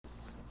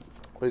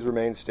Please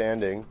remain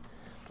standing.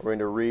 We're going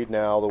to read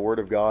now the Word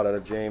of God out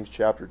of James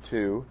chapter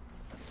 2.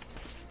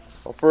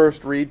 I'll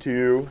first read to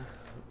you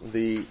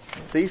the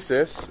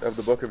thesis of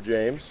the book of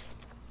James,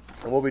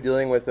 and we'll be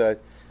dealing with a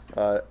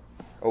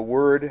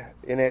word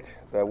in it.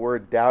 The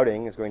word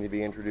doubting is going to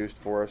be introduced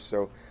for us,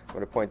 so I'm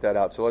going to point that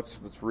out. So let's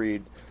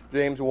read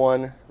James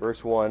 1,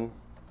 verse 1. You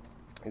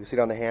can see it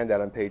on the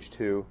handout on page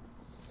 2.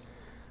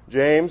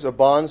 James, a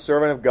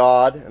bondservant of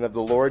God and of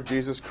the Lord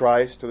Jesus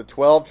Christ, to the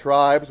 12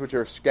 tribes which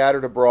are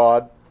scattered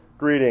abroad,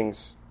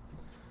 greetings.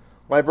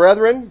 My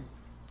brethren,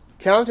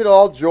 count it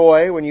all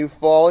joy when you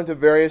fall into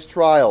various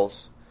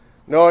trials,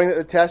 knowing that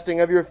the testing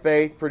of your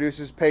faith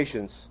produces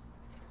patience.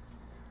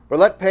 But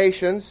let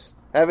patience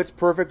have its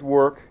perfect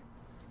work,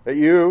 that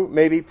you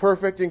may be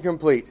perfect and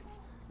complete,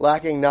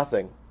 lacking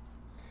nothing.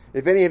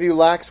 If any of you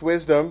lacks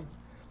wisdom,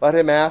 let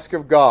him ask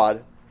of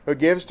God, who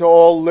gives to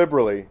all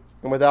liberally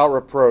and without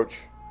reproach,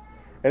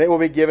 and it will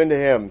be given to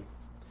him.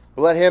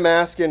 But let him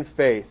ask in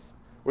faith,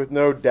 with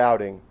no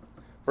doubting.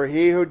 For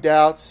he who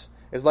doubts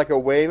is like a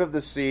wave of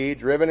the sea,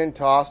 driven and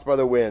tossed by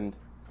the wind.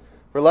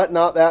 For let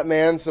not that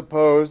man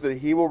suppose that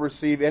he will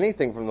receive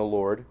anything from the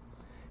Lord.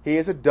 He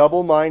is a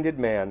double-minded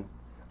man,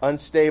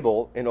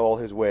 unstable in all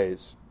his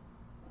ways.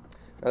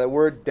 Now that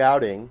word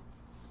doubting,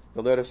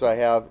 you'll notice I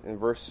have in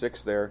verse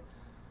 6 there,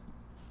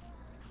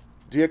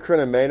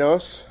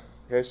 diakrinemenos.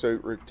 Okay,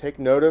 so take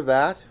note of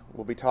that.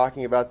 We'll be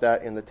talking about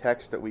that in the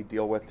text that we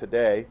deal with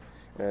today.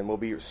 And we'll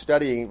be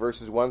studying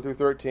verses 1 through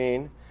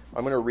 13.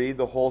 I'm going to read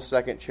the whole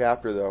second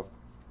chapter, though.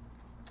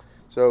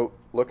 So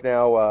look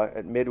now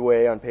at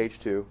midway on page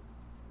 2.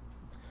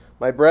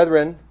 My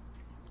brethren,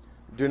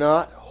 do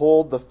not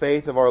hold the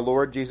faith of our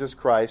Lord Jesus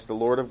Christ, the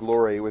Lord of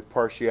glory, with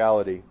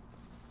partiality.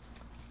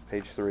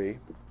 Page 3.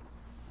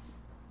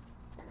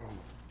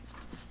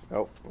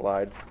 Oh,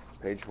 lied.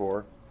 Page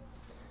 4.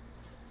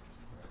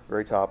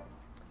 Very top.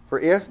 For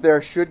if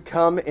there should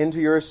come into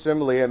your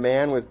assembly a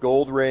man with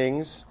gold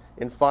rings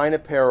in fine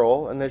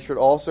apparel, and there should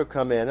also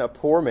come in a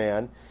poor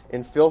man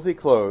in filthy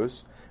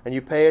clothes, and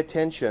you pay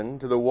attention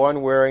to the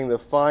one wearing the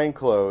fine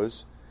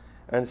clothes,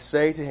 and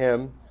say to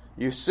him,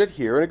 you sit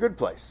here in a good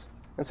place,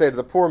 and say to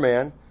the poor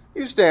man,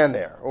 you stand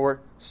there, or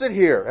sit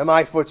here at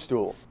my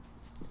footstool.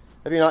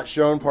 Have you not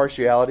shown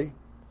partiality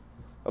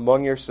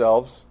among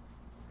yourselves,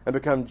 and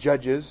become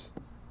judges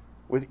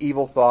with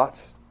evil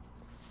thoughts?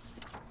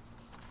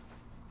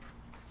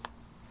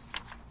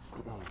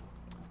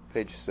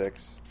 Page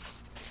 6.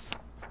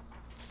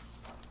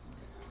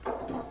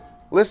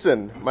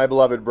 Listen, my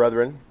beloved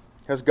brethren,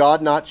 has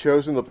God not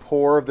chosen the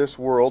poor of this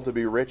world to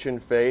be rich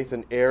in faith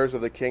and heirs of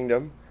the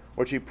kingdom,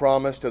 which he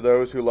promised to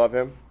those who love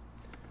him?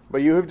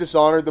 But you have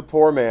dishonored the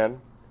poor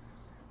man.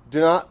 Do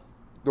not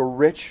the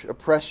rich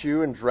oppress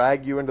you and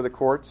drag you into the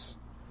courts?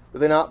 Do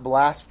they not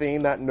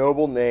blaspheme that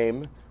noble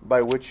name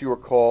by which you are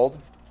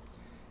called?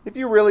 If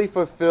you really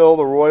fulfill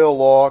the royal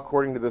law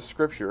according to the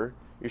Scripture,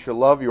 you shall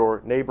love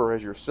your neighbor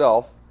as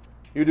yourself,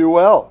 you do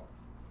well.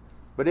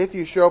 But if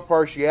you show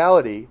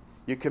partiality,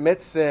 you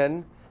commit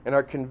sin and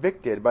are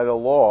convicted by the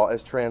law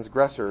as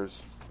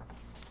transgressors.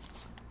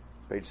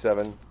 Page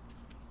 7.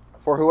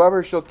 For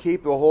whoever shall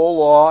keep the whole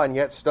law and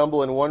yet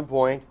stumble in one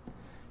point,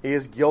 he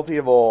is guilty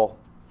of all.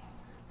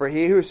 For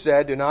he who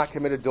said, do not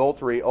commit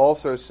adultery,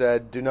 also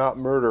said, do not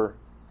murder.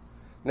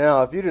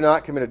 Now, if you do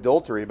not commit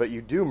adultery, but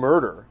you do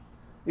murder,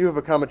 you have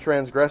become a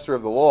transgressor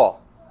of the law.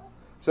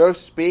 So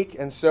speak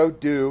and so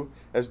do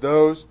as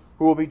those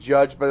who will be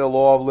judged by the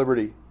law of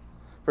liberty.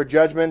 For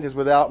judgment is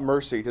without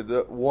mercy to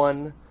the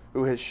one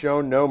who has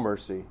shown no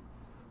mercy.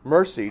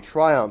 Mercy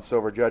triumphs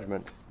over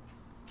judgment.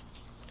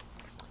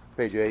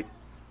 Page 8.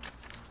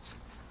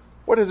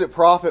 What does it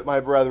profit,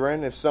 my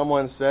brethren, if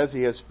someone says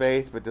he has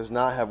faith but does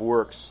not have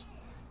works?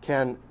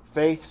 Can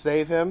faith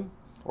save him?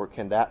 Or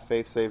can that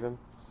faith save him?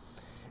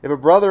 If a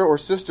brother or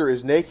sister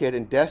is naked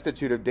and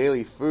destitute of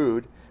daily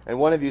food, and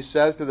one of you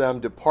says to them,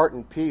 depart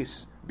in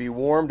peace, be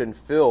warmed and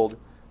filled,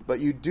 but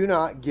you do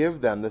not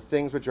give them the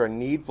things which are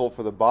needful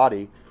for the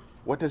body,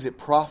 what does it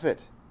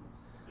profit?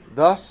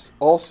 Thus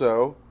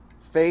also,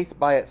 faith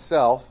by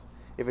itself,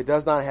 if it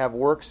does not have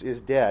works, is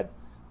dead.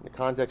 In the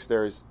context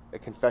there is a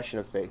confession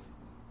of faith.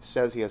 It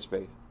says he has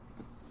faith.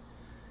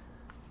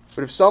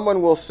 But if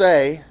someone will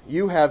say,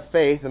 you have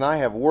faith and I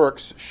have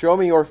works, show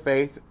me your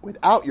faith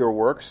without your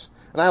works,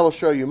 and I will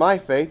show you my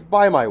faith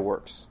by my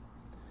works.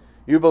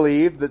 You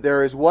believe that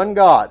there is one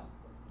God.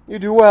 You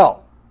do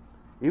well.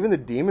 Even the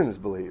demons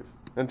believe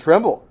and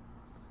tremble.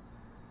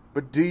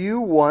 But do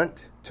you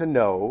want to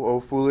know,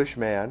 O foolish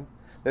man,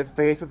 that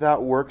faith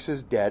without works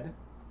is dead?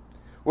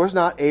 Was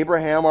not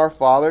Abraham our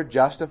father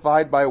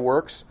justified by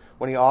works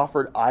when he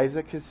offered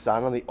Isaac his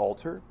son on the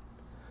altar?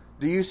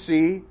 Do you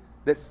see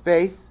that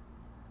faith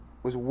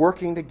was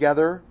working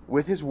together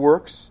with his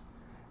works,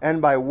 and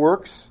by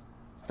works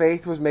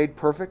faith was made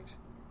perfect?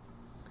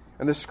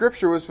 And the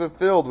scripture was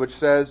fulfilled, which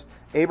says,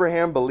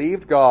 Abraham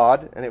believed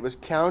God, and it was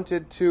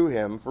counted to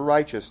him for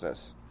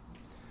righteousness.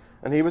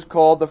 And he was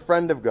called the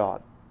friend of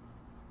God.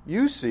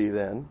 You see,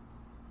 then,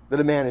 that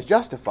a man is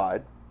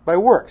justified by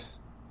works,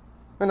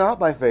 and not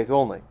by faith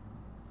only.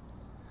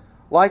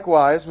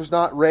 Likewise, was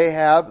not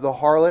Rahab the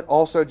harlot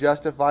also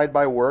justified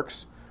by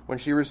works when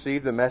she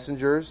received the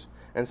messengers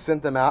and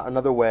sent them out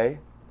another way?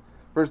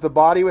 For as the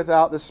body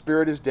without the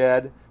spirit is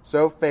dead,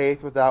 so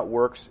faith without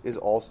works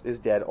is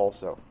dead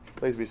also.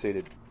 Please be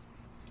seated.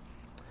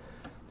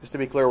 Just to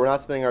be clear, we're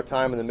not spending our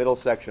time in the middle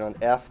section on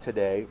F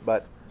today,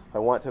 but I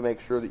want to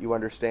make sure that you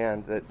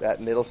understand that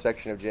that middle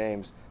section of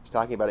James is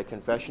talking about a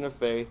confession of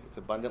faith. It's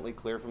abundantly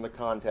clear from the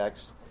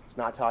context. It's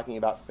not talking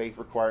about faith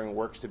requiring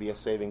works to be a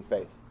saving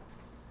faith.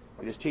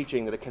 It is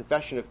teaching that a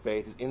confession of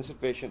faith is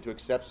insufficient to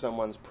accept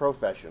someone's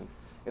profession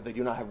if they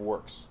do not have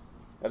works.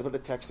 That is what the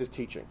text is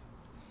teaching.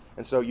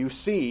 And so you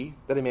see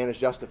that a man is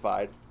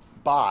justified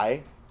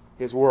by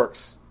his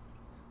works.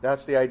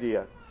 That's the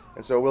idea.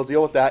 And so we'll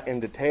deal with that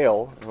in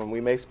detail, and we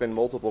may spend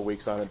multiple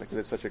weeks on it because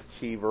it's such a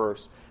key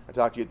verse. I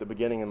talked to you at the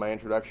beginning in my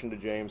introduction to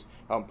James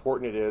how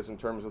important it is in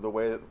terms of the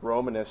way that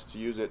Romanists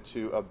use it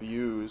to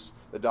abuse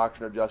the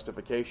doctrine of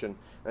justification. And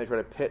they try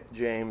to pit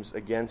James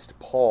against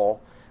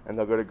Paul, and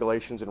they'll go to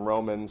Galatians and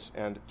Romans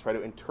and try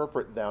to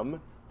interpret them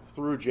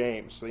through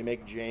James. So they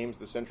make James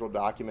the central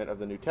document of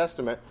the New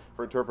Testament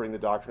for interpreting the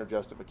doctrine of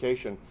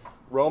justification.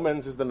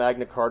 Romans is the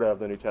Magna Carta of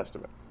the New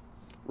Testament.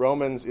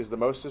 Romans is the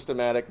most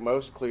systematic,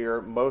 most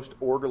clear, most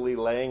orderly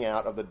laying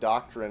out of the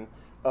doctrine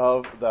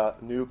of the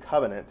New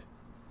Covenant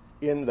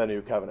in the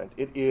New Covenant.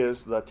 It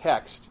is the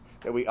text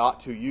that we ought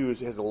to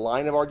use as a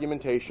line of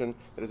argumentation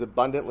that is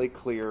abundantly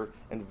clear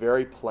and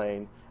very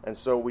plain, and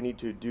so we need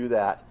to do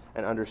that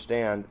and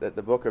understand that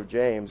the book of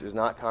James is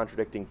not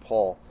contradicting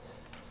Paul.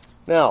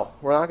 Now,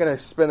 we're not going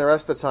to spend the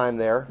rest of the time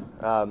there.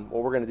 What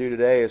we're going to do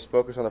today is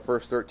focus on the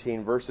first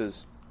 13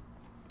 verses.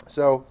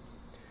 So,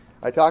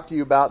 I talked to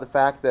you about the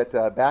fact that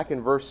back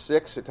in verse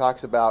 6, it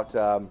talks about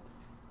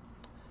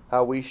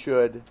how we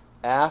should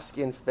ask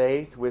in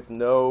faith with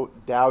no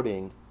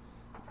doubting,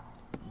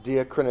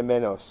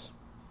 diakrinomenos.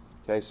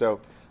 Okay,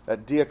 so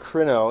that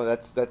diakrino,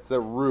 that's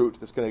the root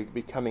that's going to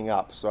be coming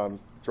up. So I'm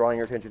drawing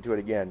your attention to it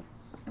again.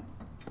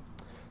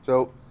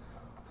 So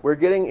we're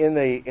getting in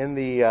the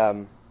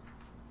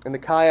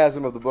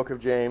chiasm of the book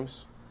of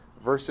James,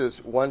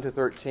 verses 1 to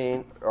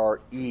 13 are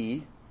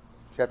E.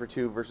 Chapter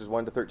 2, verses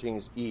 1 to 13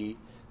 is E.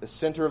 The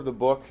center of the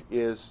book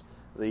is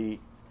the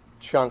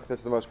chunk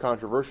that's the most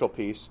controversial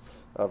piece,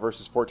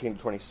 verses 14 to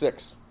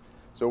 26.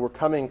 So we're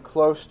coming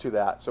close to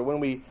that. So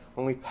when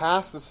we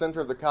pass the center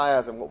of the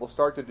chiasm, what we'll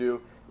start to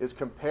do is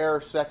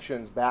compare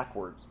sections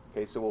backwards.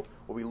 Okay, so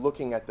we'll be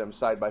looking at them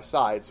side by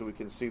side so we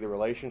can see the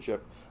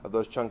relationship of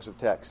those chunks of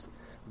text.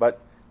 But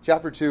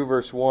chapter 2,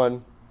 verse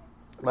 1,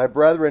 my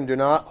brethren, do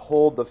not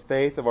hold the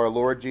faith of our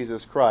Lord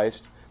Jesus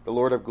Christ, the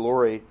Lord of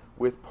glory,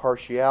 with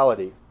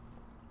partiality.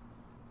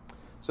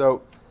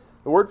 So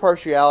the word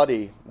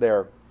partiality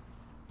there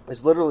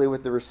is literally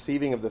with the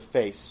receiving of the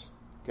face.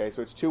 Okay,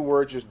 so it's two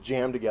words just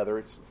jammed together.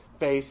 It's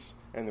face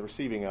and the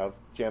receiving of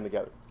jammed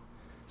together.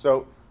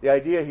 So the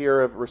idea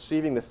here of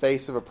receiving the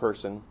face of a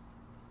person,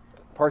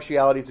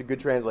 partiality is a good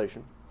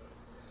translation.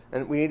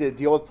 And we need to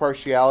deal with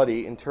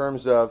partiality in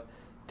terms of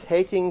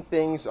taking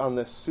things on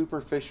the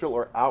superficial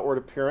or outward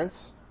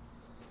appearance,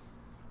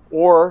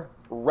 or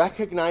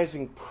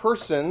recognizing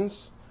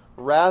persons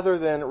rather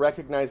than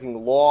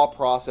recognizing law,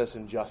 process,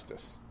 and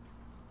justice.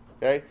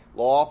 Okay?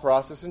 Law,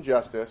 process, and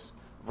justice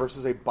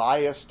versus a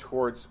bias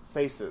towards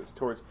faces,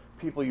 towards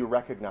people you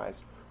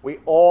recognize. We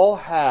all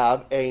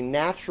have a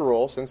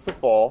natural, since the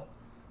fall,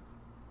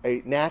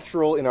 a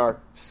natural in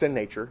our sin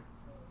nature,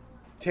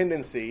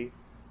 tendency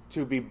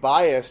to be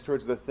biased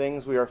towards the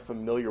things we are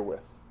familiar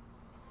with.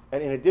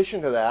 And in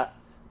addition to that,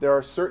 there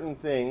are certain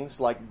things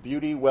like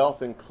beauty,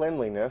 wealth, and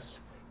cleanliness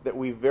that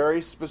we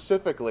very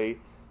specifically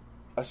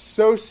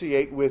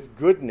associate with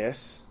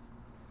goodness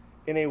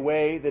in a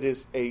way that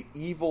is an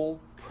evil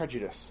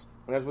prejudice.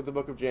 And that's what the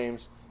book of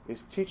James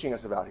is teaching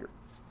us about here.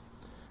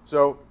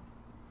 So,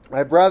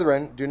 my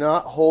brethren, do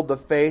not hold the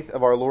faith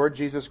of our Lord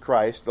Jesus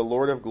Christ, the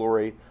Lord of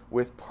glory,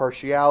 with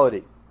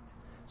partiality.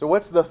 So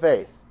what's the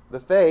faith? The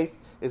faith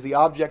is the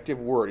objective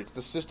word. It's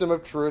the system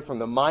of truth from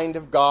the mind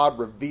of God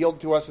revealed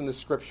to us in the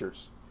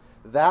Scriptures.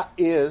 That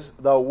is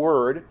the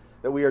word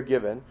that we are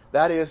given.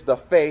 That is the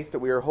faith that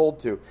we are to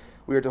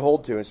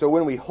hold to. And so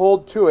when we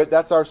hold to it,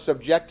 that's our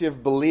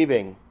subjective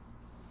believing.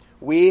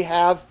 We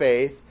have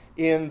faith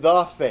in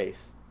the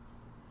faith.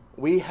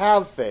 We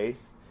have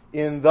faith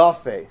in the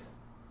faith.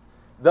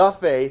 The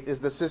faith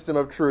is the system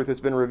of truth that's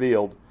been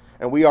revealed,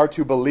 and we are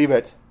to believe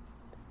it.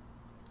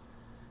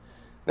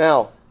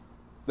 Now,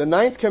 the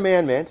 9th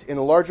commandment in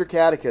the larger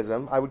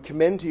catechism, I would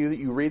commend to you that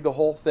you read the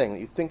whole thing, that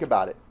you think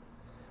about it.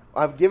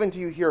 I've given to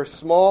you here a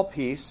small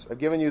piece. I've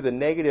given you the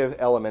negative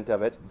element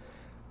of it,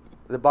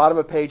 the bottom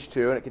of page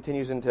 2, and it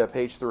continues into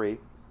page 3.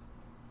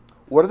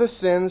 What are the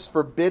sins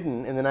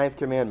forbidden in the 9th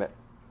commandment?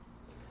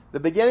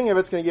 The beginning of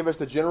it's going to give us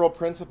the general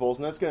principles,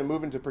 and then it's going to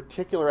move into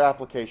particular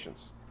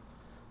applications.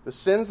 The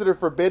sins that are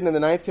forbidden in the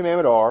 9th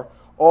commandment are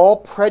all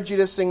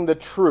prejudicing the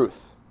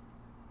truth.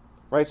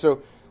 Right?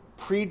 So,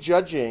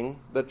 prejudging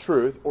the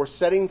truth or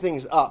setting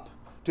things up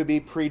to be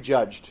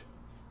prejudged.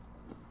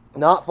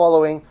 Not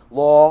following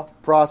law,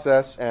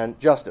 process, and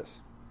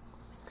justice.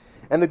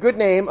 And the good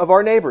name of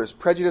our neighbors,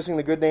 prejudicing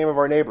the good name of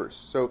our neighbors.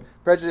 So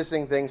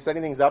prejudicing things,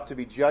 setting things up to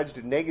be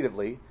judged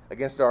negatively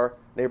against our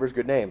neighbor's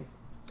good name,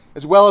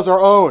 as well as our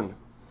own.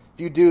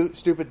 If you do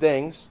stupid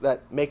things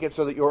that make it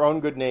so that your own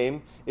good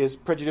name is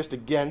prejudiced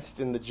against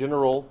in the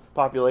general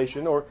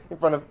population or in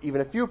front of even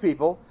a few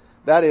people,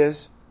 that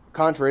is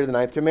contrary to the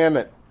ninth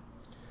commandment.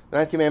 The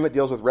ninth commandment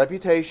deals with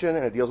reputation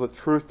and it deals with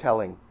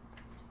truth-telling.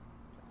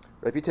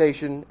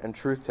 Reputation and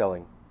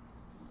truth-telling.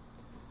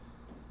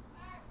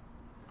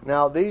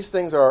 Now, these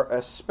things are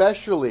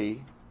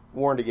especially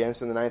warned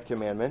against in the ninth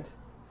commandment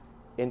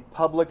in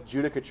public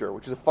judicature,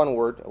 which is a fun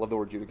word. I love the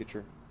word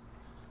judicature.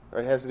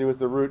 It has to do with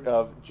the root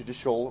of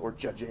judicial or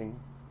judging.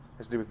 It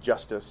has to do with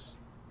justice.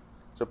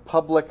 So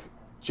public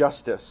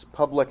justice,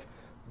 public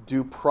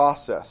due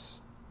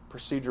process,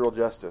 procedural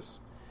justice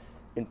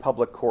in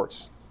public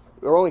courts.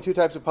 There are only two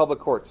types of public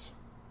courts.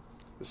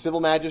 The civil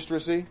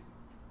magistracy,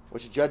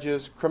 which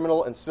judges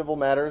criminal and civil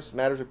matters,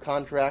 matters of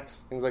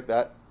contracts, things like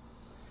that.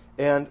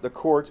 And the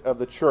court of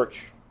the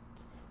church,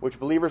 which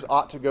believers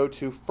ought to go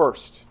to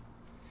first.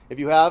 If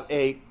you have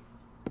a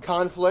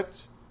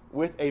conflict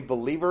with a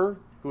believer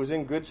who is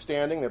in good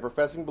standing, they're a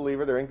professing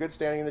believer, they're in good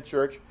standing in the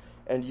church,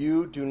 and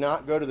you do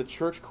not go to the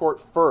church court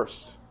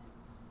first,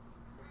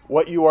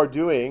 what you are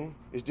doing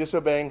is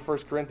disobeying 1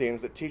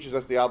 Corinthians that teaches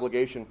us the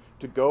obligation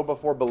to go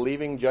before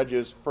believing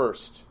judges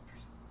first.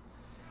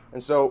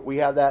 And so we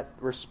have that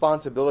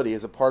responsibility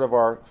as a part of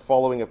our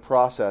following of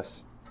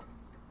process.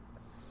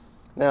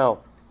 Now,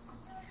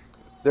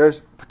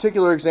 there's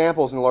particular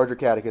examples in the larger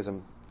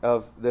catechism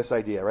of this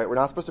idea, right? We're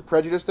not supposed to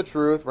prejudice the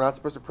truth. We're not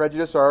supposed to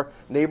prejudice our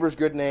neighbor's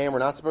good name. We're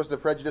not supposed to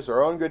prejudice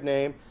our own good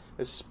name,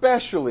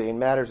 especially in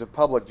matters of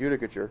public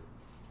judicature.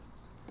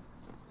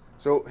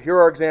 So here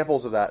are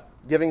examples of that.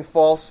 Giving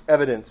false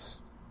evidence.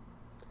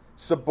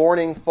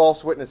 Suborning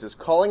false witnesses.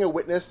 Calling a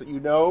witness that you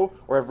know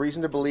or have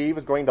reason to believe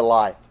is going to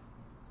lie.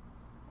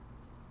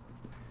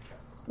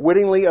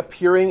 Wittingly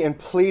appearing and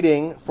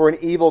pleading for an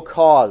evil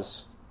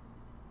cause.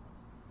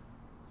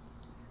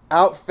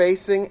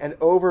 Outfacing and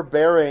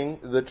overbearing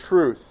the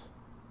truth.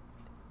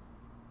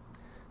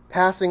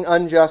 Passing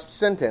unjust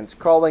sentence,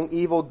 calling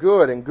evil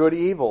good and good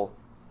evil.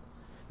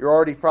 You're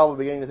already probably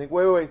beginning to think,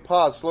 wait,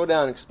 pause, slow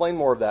down, explain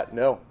more of that.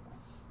 No,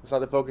 that's not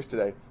the focus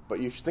today, but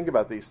you should think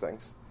about these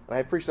things. And I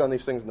have preached on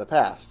these things in the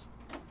past.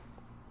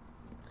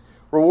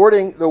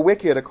 Rewarding the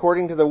wicked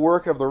according to the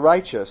work of the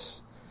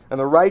righteous, and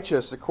the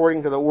righteous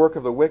according to the work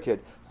of the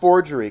wicked.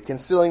 Forgery,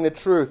 concealing the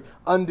truth,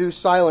 undue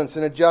silence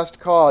in a just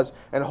cause,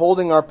 and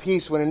holding our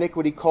peace when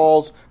iniquity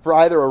calls for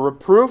either a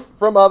reproof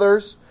from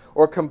others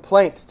or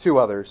complaint to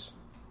others.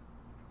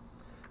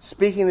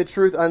 Speaking the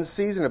truth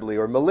unseasonably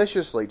or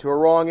maliciously to a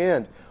wrong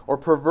end, or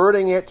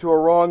perverting it to a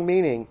wrong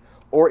meaning,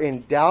 or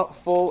in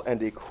doubtful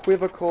and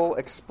equivocal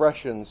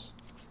expressions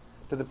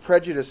to the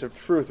prejudice of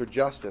truth or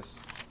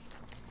justice.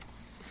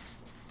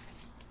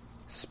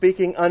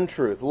 Speaking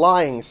untruth,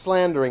 lying,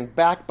 slandering,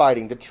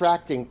 backbiting,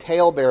 detracting,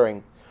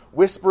 tale-bearing,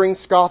 whispering,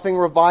 scoffing,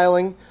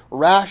 reviling,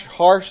 rash,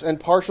 harsh, and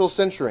partial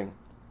censuring.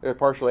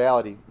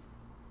 Partiality.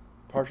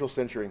 Partial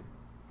censuring.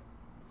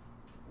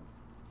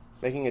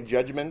 Making a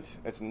judgment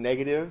that's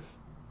negative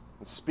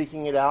and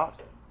speaking it out,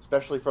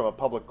 especially from a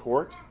public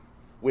court,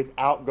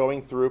 without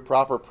going through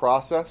proper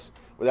process,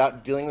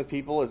 without dealing with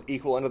people as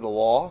equal under the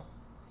law.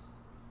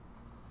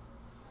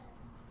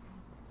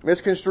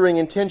 Misconstruing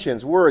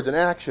intentions, words, and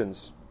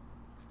actions.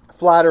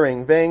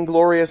 Flattering,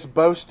 vainglorious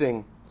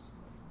boasting.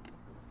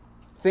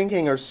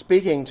 Thinking or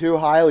speaking too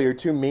highly or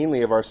too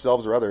meanly of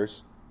ourselves or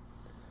others.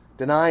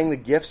 Denying the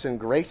gifts and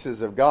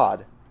graces of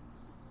God.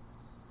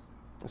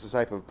 This is a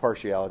type of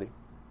partiality.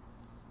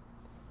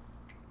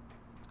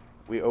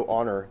 We owe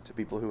honor to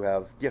people who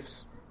have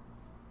gifts.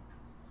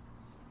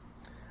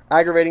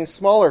 Aggravating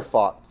smaller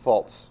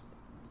faults.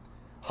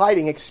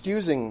 Hiding,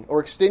 excusing, or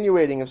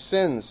extenuating of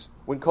sins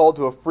when called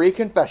to a free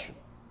confession.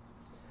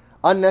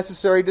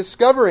 Unnecessary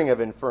discovering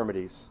of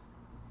infirmities.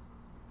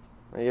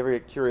 You ever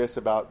get curious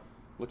about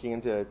looking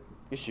into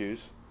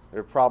issues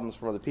or problems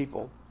from other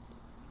people?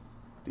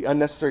 The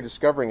unnecessary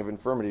discovering of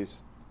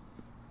infirmities,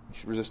 you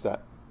should resist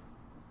that.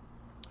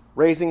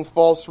 Raising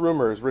false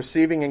rumors,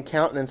 receiving and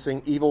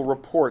countenancing evil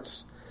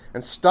reports,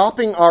 and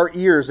stopping our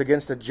ears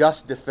against a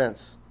just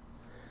defense.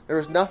 There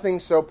is nothing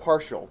so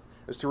partial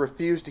as to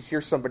refuse to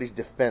hear somebody's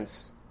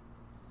defense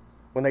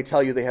when they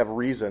tell you they have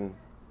reason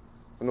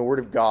from the Word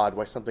of God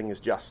why something is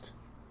just.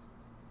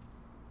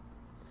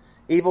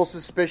 Evil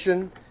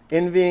suspicion,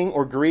 envying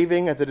or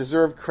grieving at the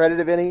deserved credit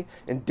of any,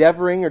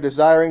 endeavoring or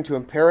desiring to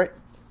impair it,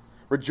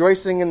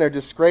 rejoicing in their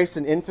disgrace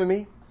and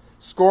infamy,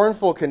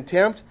 scornful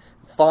contempt,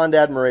 fond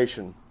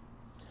admiration.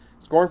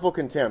 Scornful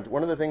contempt.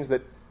 One of the things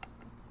that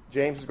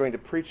James is going to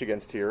preach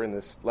against here in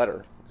this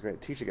letter, he's going to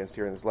teach against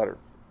here in this letter,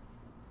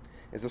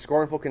 is the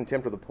scornful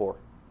contempt of the poor.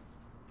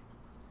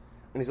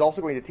 And he's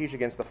also going to teach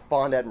against the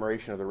fond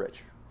admiration of the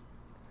rich.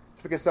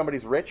 Just because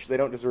somebody's rich, they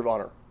don't deserve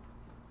honor.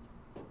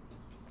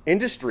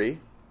 Industry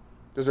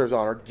deserves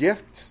honor.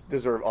 Gifts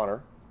deserve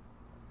honor.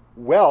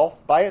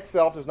 Wealth by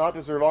itself does not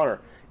deserve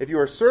honor. If you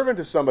are a servant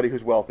of somebody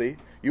who's wealthy,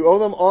 You owe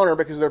them honor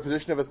because of their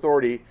position of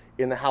authority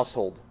in the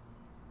household.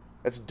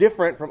 That's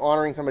different from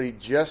honoring somebody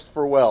just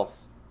for wealth.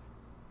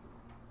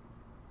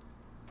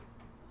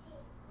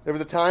 There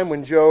was a time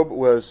when Job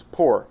was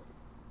poor,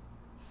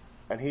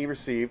 and he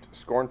received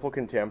scornful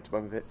contempt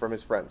from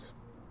his friends.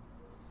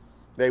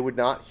 They would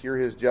not hear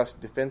his just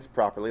defense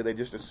properly. They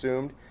just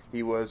assumed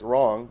he was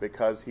wrong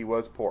because he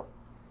was poor.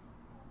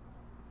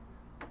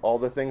 All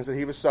the things that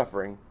he was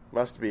suffering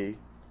must be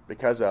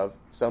because of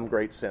some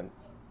great sin.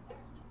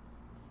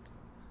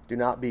 Do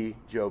not be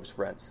Job's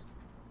friends,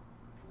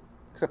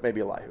 except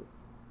maybe Elihu.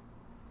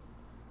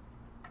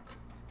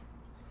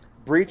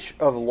 Breach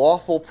of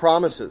lawful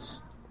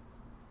promises.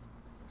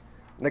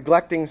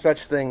 Neglecting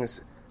such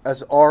things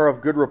as are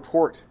of good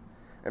report,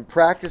 and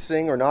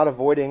practicing or not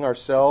avoiding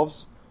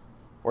ourselves,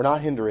 or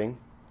not hindering,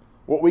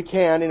 what we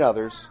can in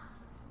others,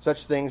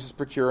 such things as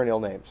procure an ill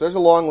name. So there's a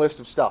long list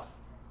of stuff.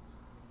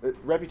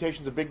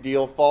 Reputation's a big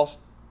deal. False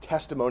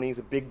testimony is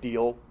a big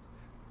deal.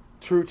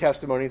 True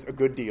testimony is a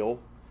good deal,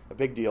 a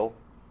big deal.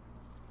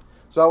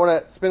 So I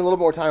want to spend a little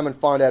more time on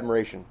fond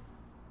admiration,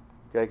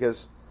 okay?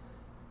 Because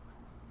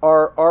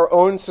our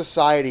own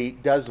society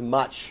does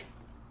much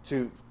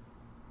to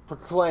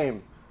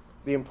proclaim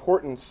the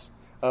importance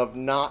of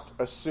not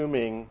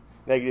assuming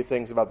negative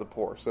things about the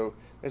poor. So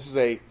this is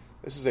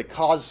a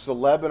cause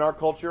celeb in our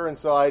culture, and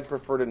so I'd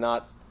prefer to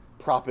not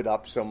prop it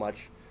up so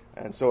much.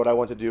 And so what I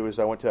want to do is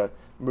I want to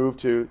move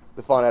to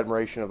the fond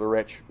admiration of the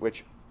rich,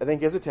 which I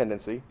think is a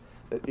tendency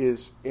that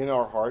is in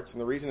our hearts.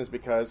 And the reason is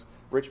because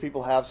rich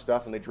people have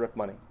stuff and they drip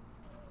money.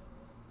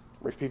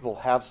 Rich people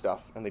have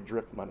stuff and they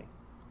drip money.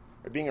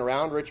 Being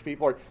around rich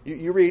people, or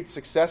you read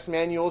success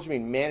manuals, you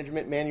mean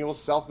management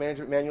manuals,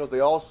 self-management manuals, they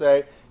all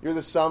say you're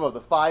the sum of the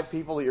 5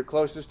 people that you're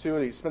closest to,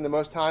 that you spend the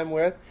most time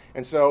with,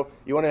 and so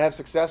you want to have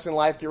success in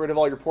life, get rid of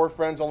all your poor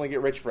friends, only get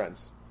rich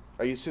friends.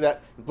 Or you see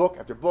that in book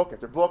after book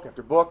after book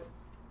after book.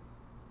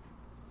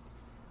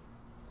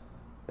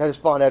 That is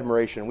fond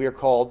admiration. We are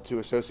called to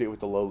associate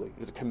with the lowly.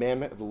 It is a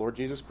commandment of the Lord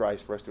Jesus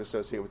Christ for us to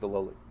associate with the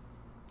lowly.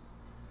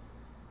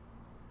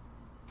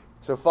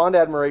 So fond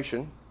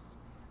admiration.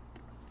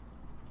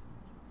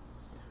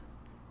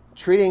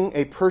 Treating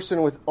a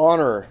person with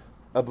honor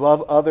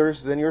above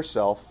others than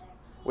yourself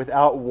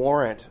without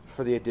warrant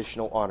for the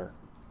additional honor.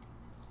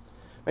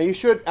 Now you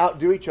should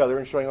outdo each other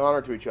in showing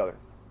honor to each other.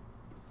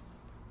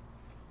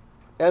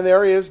 And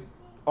there is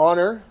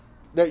honor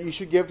that you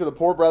should give to the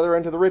poor brother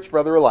and to the rich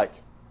brother alike.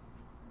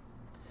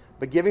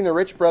 But giving the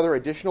rich brother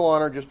additional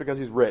honor just because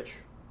he's rich.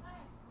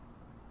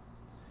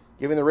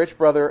 Giving the rich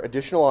brother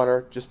additional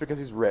honor just because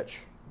he's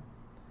rich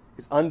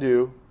is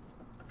undue,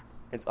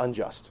 it's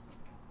unjust.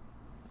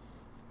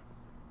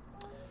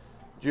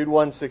 Jude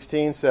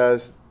 1:16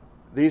 says,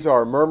 "These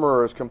are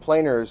murmurers,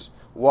 complainers,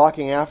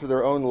 walking after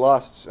their own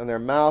lusts, and their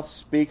mouth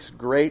speaks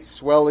great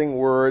swelling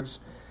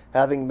words,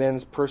 having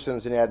men's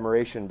persons in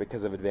admiration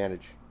because of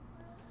advantage."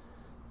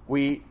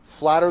 We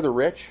flatter the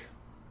rich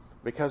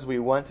because we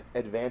want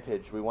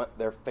advantage, we want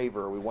their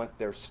favor, we want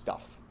their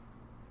stuff.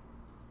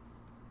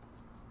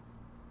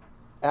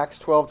 Acts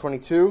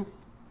 12:22,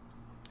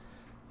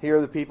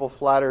 here the people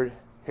flattered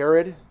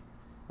Herod,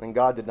 and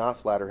God did not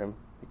flatter him,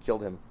 he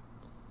killed him.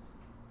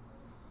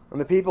 And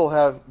the people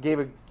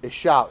gave a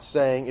shout,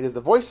 saying, "It is the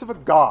voice of a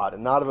God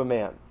and not of a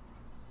man."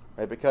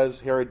 Right?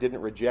 Because Herod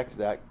didn't reject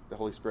that, the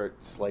Holy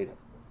Spirit slayed him.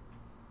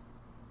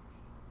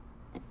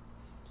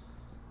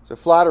 So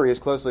flattery is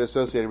closely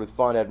associated with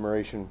fond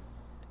admiration.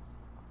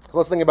 So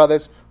let's think about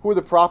this. Who are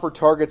the proper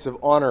targets of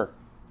honor?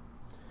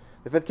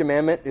 The 5th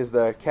commandment is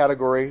the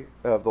category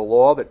of the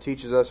law that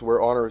teaches us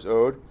where honor is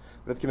owed.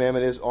 The 5th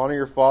commandment is, "Honor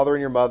your father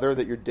and your mother,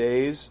 that your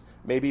days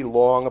may be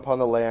long upon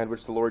the land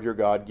which the Lord your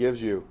God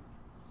gives you."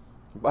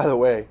 By the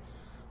way,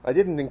 I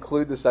didn't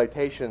include the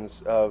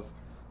citations of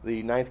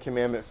the 9th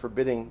commandment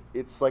forbidding.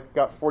 It's like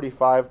got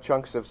 45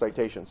 chunks of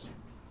citations.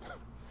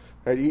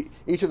 Right?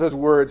 Each of those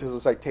words has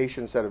a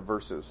citation set of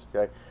verses.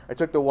 Okay, I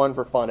took the one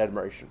for fond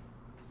admiration.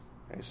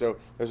 Okay, so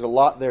there's a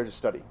lot there to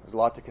study. There's a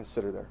lot to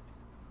consider there.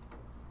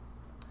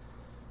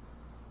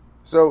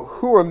 So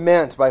who are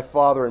meant by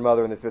father and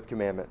mother in the 5th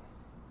commandment?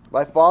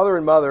 By father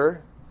and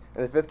mother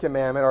in the 5th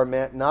commandment are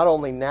meant not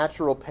only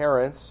natural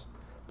parents,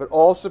 but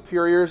all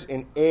superiors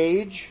in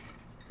age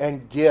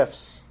and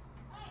gifts,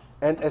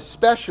 and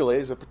especially,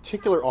 as a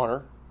particular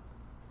honor,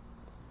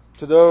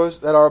 to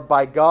those that are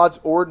by God's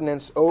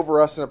ordinance over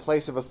us in a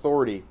place of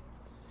authority.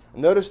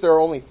 And notice there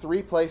are only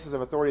 3 places of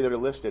authority that are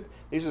listed.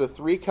 These are the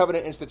 3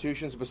 covenant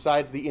institutions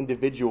besides the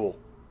individual: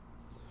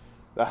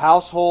 the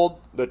household,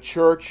 the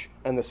church,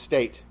 and the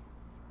state.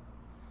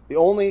 The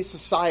only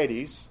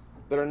societies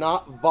that are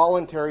not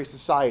voluntary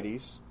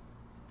societies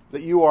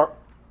that you are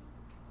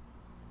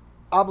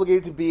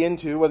obligated to be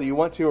into, whether you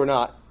want to or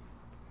not,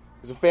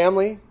 is a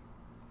family,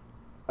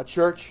 a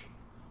church,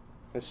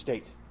 and a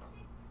state.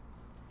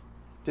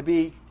 To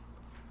be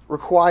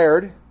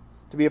required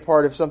to be a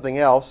part of something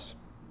else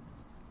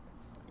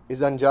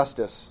is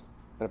injustice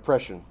and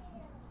oppression.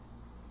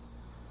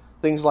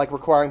 Things like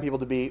requiring people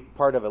to be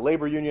part of a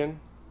labor union,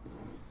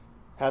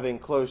 having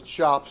closed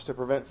shops to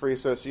prevent free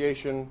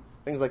association,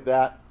 things like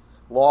that.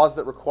 laws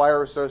that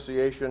require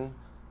association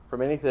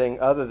from anything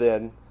other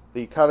than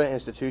the covenant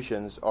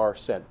institutions are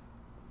sin.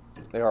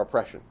 They are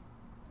oppression.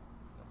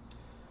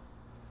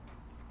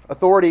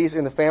 Authorities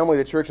in the family,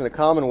 the church, and the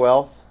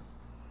commonwealth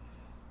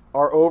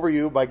are over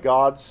you by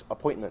God's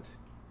appointment.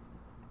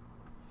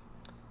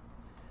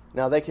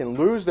 Now, they can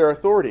lose their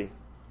authority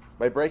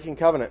by breaking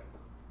covenant.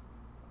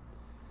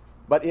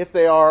 But if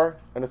they are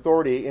an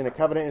authority in a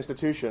covenant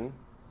institution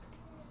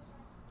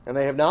and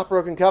they have not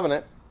broken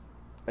covenant,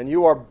 then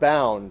you are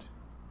bound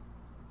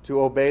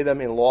to obey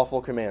them in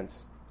lawful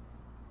commands.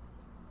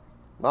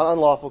 Not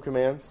unlawful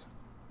commands,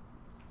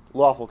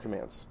 lawful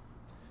commands.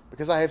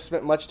 Because I have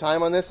spent much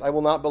time on this, I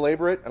will not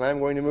belabor it, and I am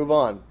going to move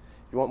on.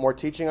 If you want more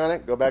teaching on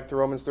it, go back to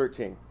Romans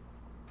 13.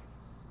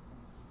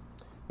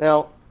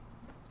 Now,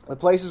 the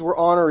places where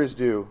honor is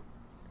due: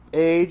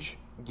 age,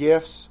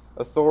 gifts,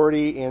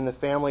 authority in the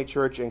family,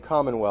 church, and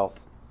commonwealth.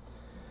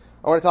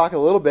 I want to talk a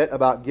little bit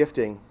about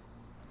gifting.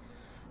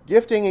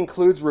 Gifting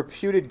includes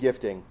reputed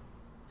gifting.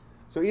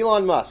 So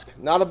Elon Musk,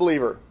 not a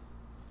believer.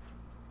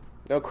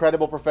 No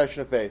credible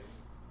profession of faith.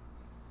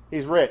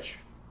 He's rich.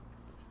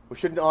 We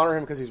shouldn't honor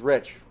him because he's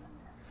rich.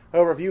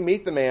 However, if you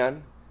meet the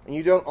man and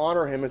you don't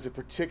honor him as a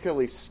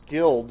particularly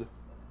skilled,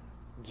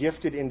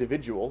 gifted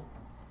individual,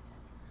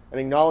 and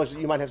acknowledge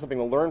that you might have something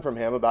to learn from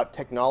him about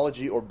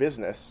technology or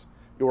business,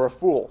 you're a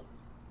fool.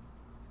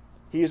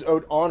 He is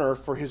owed honor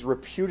for his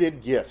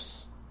reputed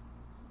gifts.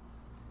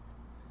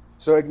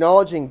 So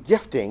acknowledging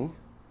gifting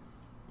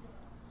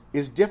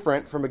is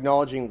different from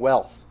acknowledging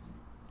wealth.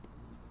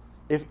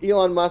 If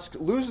Elon Musk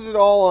loses it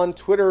all on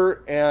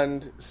Twitter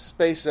and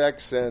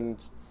SpaceX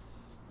and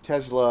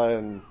Tesla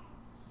and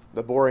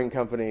the Boring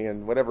Company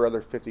and whatever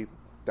other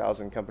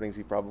 50,000 companies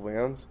he probably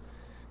owns,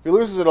 if he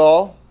loses it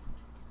all,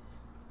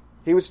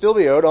 he would still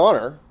be owed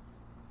honor,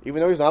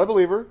 even though he's not a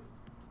believer,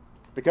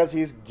 because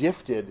he's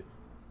gifted.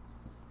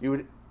 You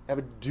would have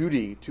a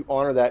duty to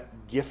honor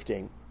that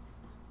gifting.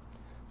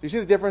 Do you see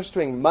the difference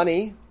between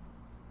money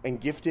and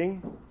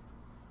gifting?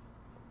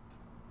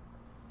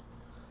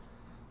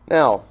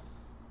 Now,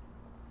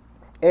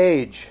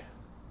 age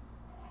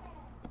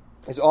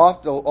is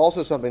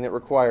also something that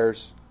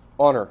requires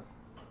honor.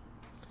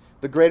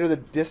 The greater the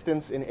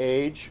distance in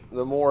age,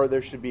 the more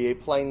there should be a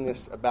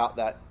plainness about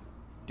that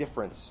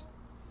difference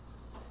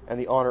and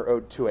the honor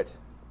owed to it.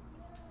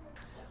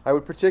 I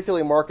would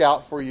particularly mark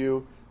out for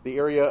you the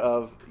area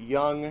of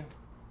young,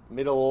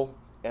 middle,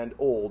 and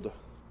old.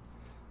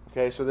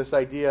 Okay, so this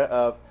idea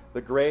of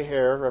the gray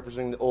hair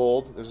representing the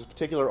old, there's a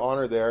particular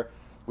honor there.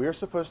 We are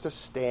supposed to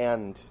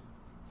stand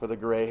for the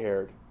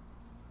gray-haired.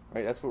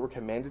 Right? That's what we're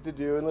commanded to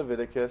do in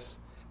Leviticus.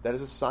 That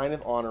is a sign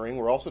of honoring.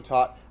 We're also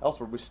taught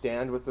elsewhere we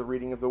stand with the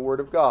reading of the Word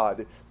of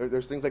God.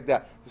 There's things like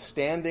that. The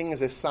standing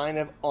is a sign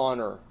of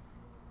honor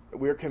that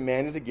we are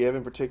commanded to give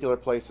in particular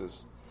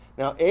places.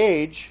 Now,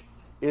 age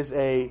is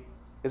a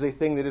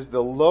thing that is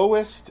the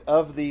lowest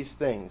of these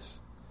things.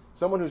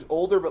 Someone who's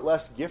older but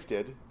less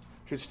gifted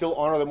should still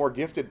honor the more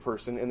gifted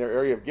person in their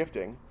area of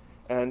gifting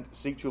and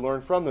seek to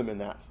learn from them in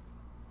that.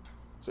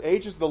 So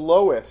age is the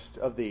lowest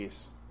of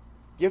these.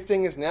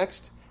 Gifting is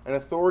next, and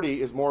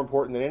authority is more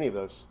important than any of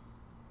those.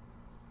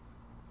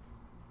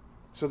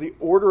 So the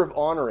order of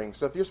honoring.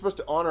 So if you're supposed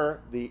to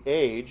honor the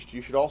aged,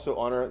 you should also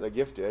honor the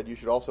gifted. You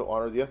should also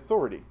honor the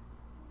authority.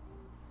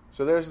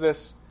 So there's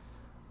this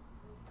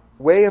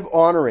way of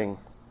honoring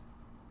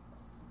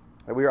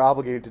that we are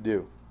obligated to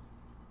do.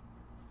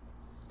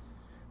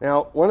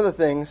 Now, one of the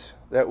things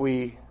that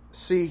we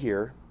see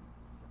here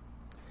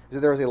is that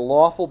there is a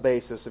lawful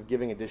basis of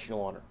giving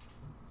additional honor.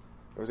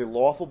 There is a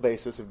lawful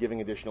basis of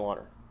giving additional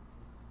honor.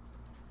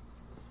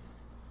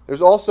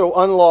 There's also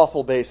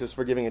unlawful basis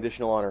for giving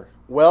additional honor.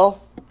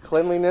 Wealth,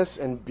 cleanliness,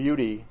 and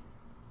beauty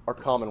are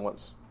common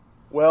ones.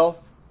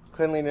 Wealth,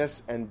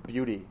 cleanliness, and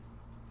beauty.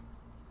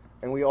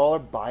 And we all are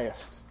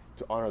biased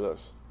to honor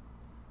those.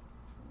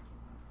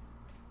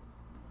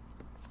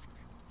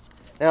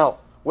 Now,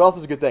 wealth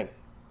is a good thing.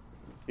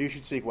 You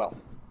should seek wealth.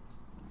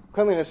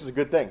 Cleanliness is a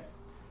good thing.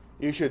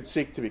 You should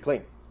seek to be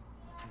clean.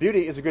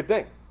 Beauty is a good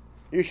thing.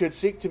 You should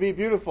seek to be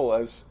beautiful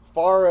as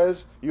far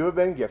as you have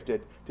been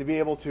gifted, to be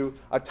able to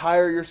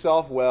attire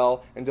yourself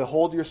well and to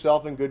hold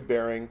yourself in good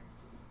bearing.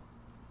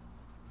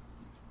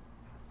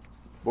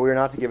 But we are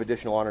not to give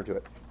additional honor to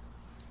it.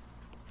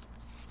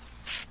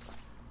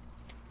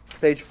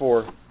 Page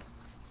 4.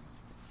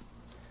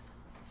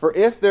 For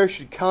if there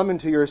should come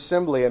into your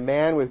assembly a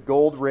man with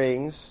gold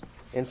rings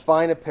and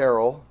fine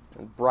apparel,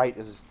 and bright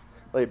is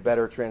really a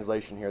better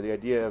translation here, the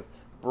idea of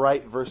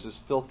bright versus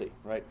filthy,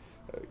 right?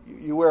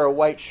 You wear a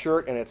white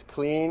shirt and it's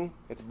clean,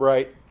 it's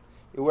bright.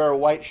 You wear a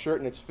white shirt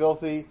and it's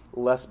filthy,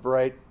 less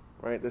bright,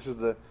 right? This is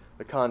the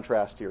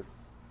contrast here.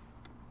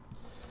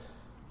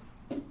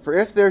 For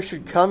if there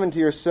should come into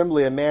your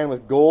assembly a man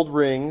with gold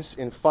rings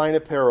in fine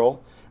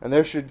apparel, and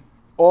there should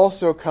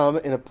also come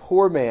in a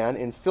poor man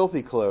in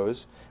filthy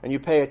clothes, and you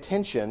pay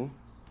attention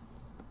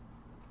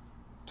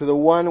to the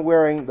one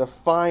wearing the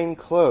fine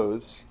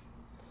clothes,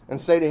 and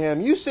say to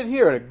him, you sit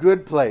here in a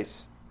good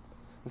place,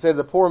 and say to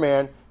the poor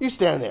man, you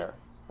stand there,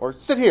 or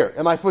sit here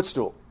at my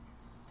footstool.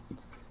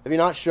 Have you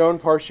not shown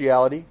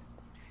partiality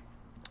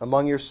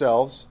among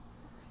yourselves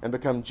and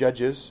become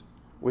judges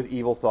with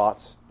evil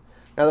thoughts?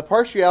 Now, the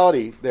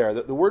partiality there,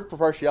 the word for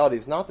partiality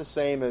is not the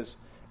same as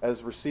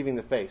receiving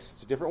the face.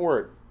 It's a different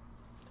word.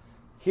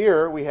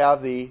 Here we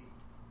have the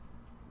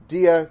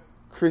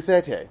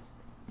diakruthete.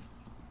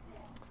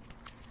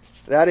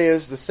 That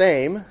is the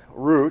same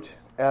root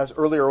as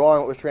earlier on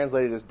what was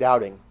translated as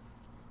doubting.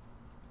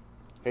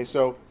 Okay,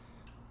 so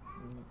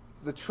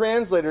the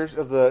translators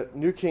of the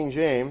New King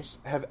James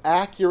have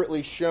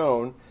accurately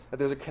shown that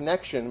there's a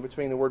connection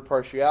between the word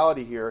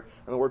partiality here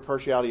and the word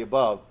partiality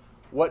above.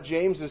 What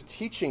James is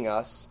teaching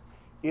us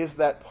is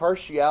that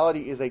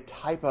partiality is a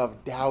type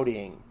of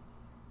doubting.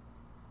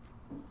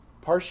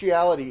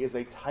 Partiality is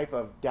a type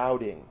of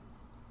doubting.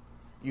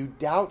 You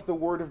doubt the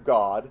Word of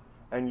God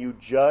and you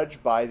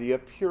judge by the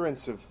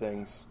appearance of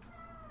things.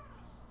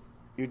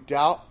 You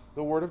doubt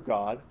the Word of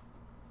God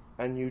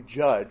and you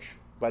judge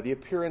by the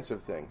appearance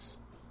of things.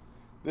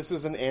 This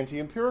is an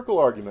anti-empirical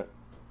argument.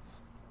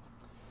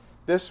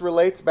 This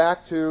relates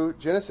back to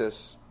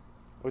Genesis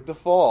with the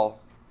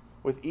fall.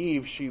 With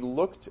Eve, she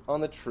looked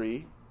on the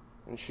tree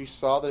and she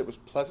saw that it was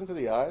pleasant to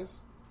the eyes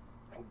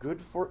and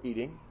good for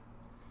eating,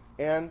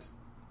 and,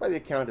 by the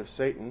account of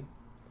Satan,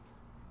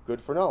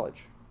 good for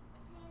knowledge.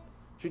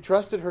 She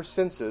trusted her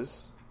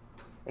senses,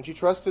 and she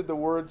trusted the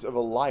words of a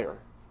liar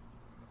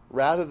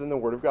rather than the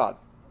Word of God.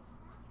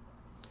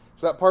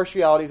 So that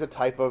partiality is a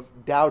type of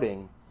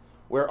doubting,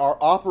 where our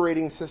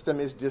operating system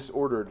is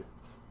disordered.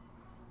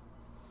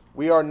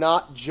 We are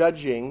not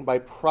judging by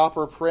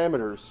proper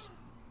parameters.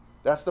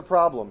 That's the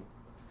problem.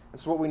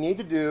 And so what we need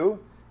to do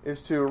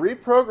is to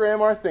reprogram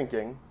our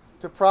thinking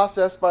to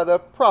process by the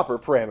proper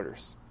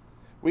parameters.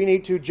 We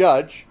need to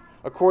judge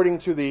according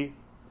to the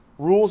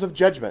rules of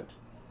judgment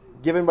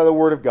given by the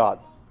Word of God.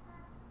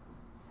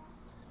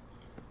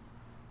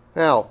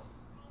 Now,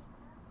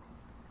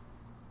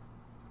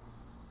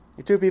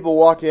 the two people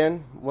walk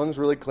in. One's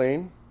really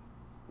clean,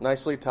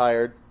 nicely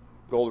attired,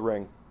 gold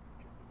ring.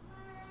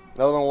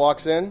 Another one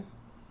walks in,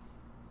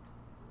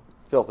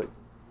 filthy.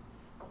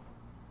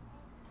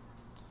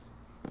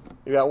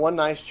 You got one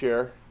nice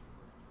chair,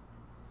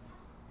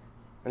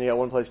 and you got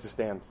one place to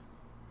stand.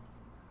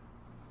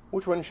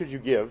 Which one should you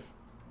give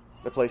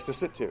the place to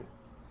sit to? If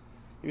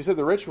you said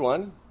the rich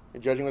one,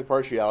 you're judging with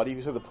partiality. If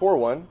you said the poor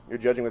one, you're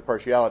judging with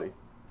partiality.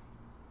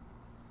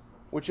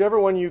 Whichever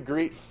one you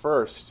greet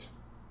first,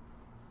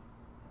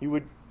 you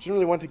would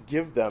generally want to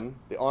give them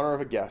the honor of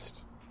a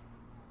guest.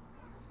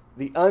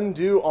 The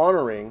undue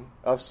honoring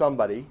of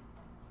somebody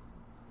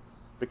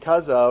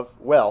because of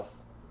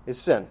wealth is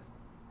sin.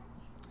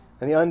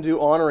 And the undue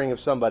honoring of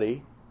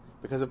somebody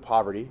because of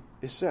poverty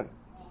is sin.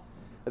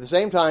 At the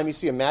same time, you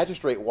see a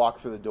magistrate walk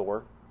through the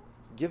door,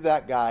 give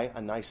that guy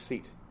a nice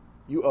seat.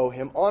 You owe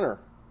him honor.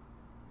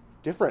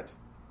 Different.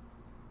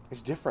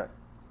 It's different.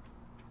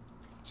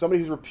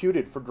 Somebody who's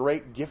reputed for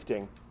great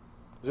gifting,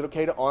 is it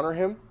okay to honor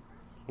him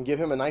and give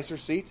him a nicer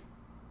seat?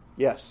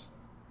 Yes.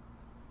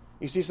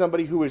 You see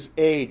somebody who is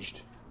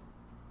aged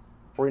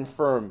or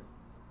infirm,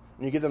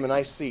 and you give them a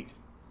nice seat.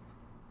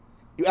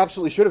 You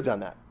absolutely should have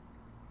done that.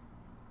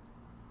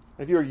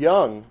 If you're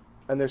young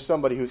and there's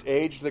somebody who's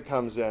aged that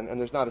comes in and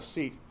there's not a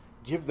seat,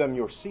 give them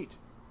your seat.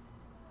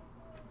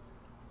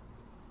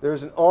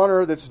 There's an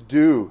honor that's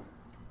due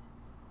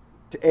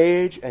to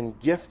age and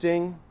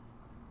gifting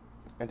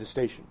and to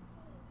station.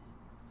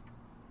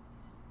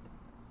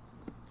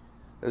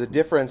 There's a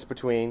difference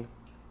between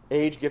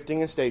age,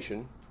 gifting, and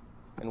station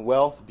and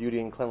wealth, beauty,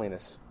 and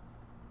cleanliness.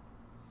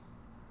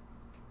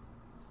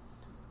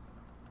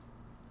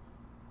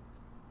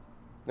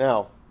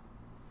 Now,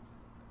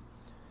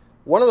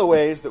 one of the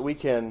ways that we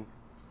can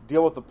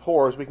deal with the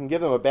poor is we can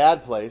give them a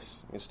bad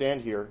place, you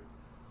stand here,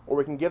 or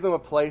we can give them a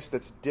place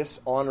that's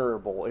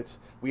dishonorable.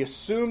 We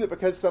assume that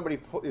because somebody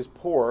is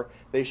poor,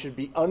 they should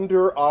be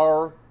under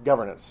our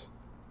governance.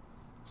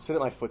 Sit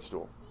at my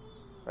footstool.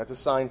 That's a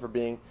sign for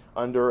being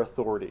under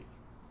authority.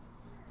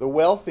 The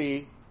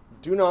wealthy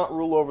do not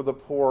rule over the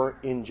poor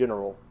in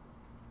general.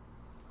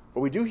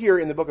 But we do hear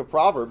in the book of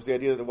Proverbs the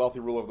idea that the wealthy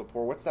rule over the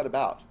poor. What's that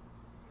about?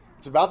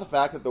 It's about the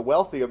fact that the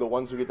wealthy are the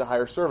ones who get to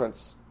hire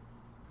servants.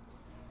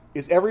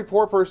 Is every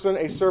poor person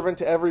a servant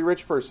to every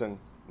rich person?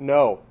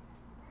 No.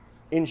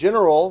 In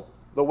general,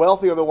 the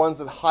wealthy are the ones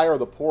that hire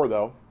the poor,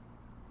 though.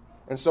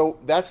 And so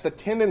that's the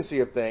tendency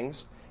of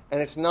things,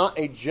 and it's not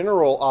a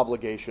general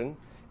obligation.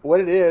 What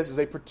it is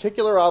a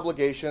particular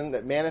obligation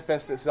that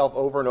manifests itself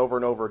over and over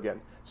and over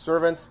again.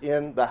 Servants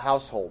in the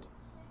household.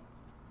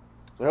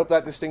 So I hope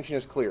that distinction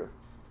is clear.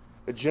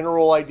 The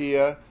general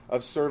idea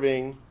of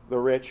serving the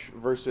rich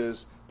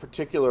versus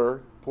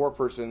particular poor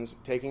persons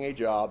taking a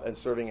job and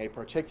serving a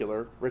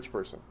particular rich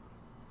person.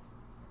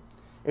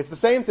 It's the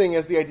same thing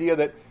as the idea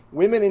that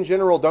women in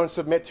general don't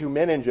submit to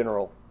men in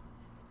general.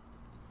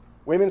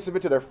 Women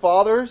submit to their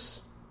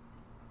fathers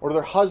or to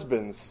their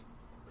husbands.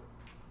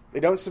 They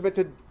don't submit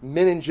to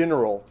men in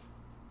general.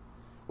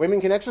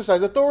 Women can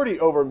exercise authority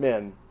over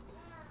men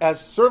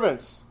as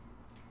servants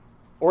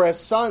or as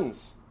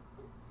sons.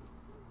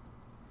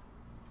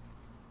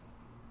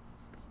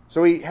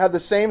 So we have the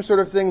same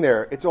sort of thing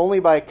there. It's only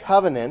by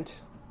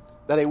covenant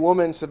that a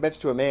woman submits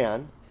to a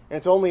man, and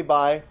it's only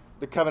by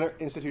the covenant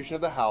institution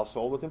of the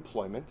household with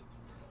employment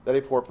that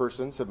a poor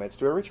person submits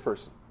to a rich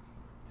person.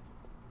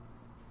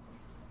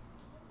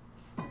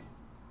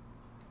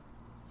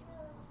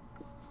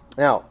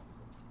 Now,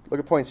 look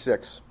at point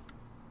 6.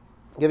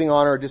 Giving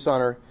honor or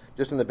dishonor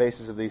just on the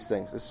basis of these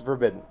things. This is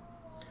forbidden.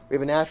 We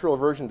have a natural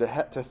aversion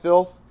to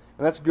filth,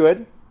 and that's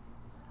good,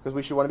 because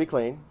we should want to be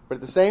clean. But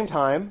at the same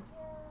time,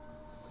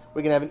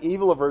 we can have an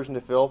evil aversion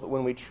to filth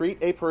when we treat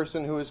a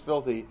person who is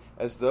filthy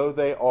as though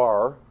they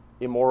are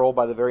immoral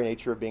by the very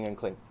nature of being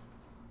unclean.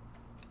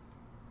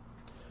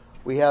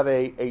 We have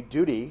a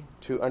duty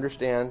to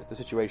understand the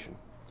situation.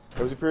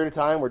 There was a period of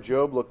time where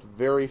Job looked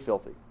very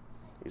filthy.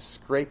 He was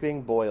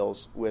scraping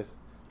boils with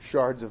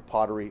shards of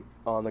pottery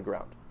on the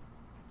ground.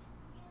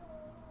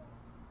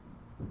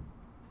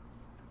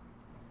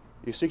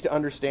 You seek to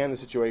understand the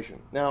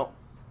situation. Now,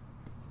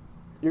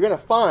 you're going to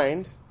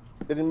find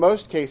that in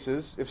most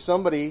cases, if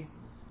somebody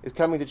is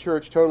coming to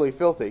church totally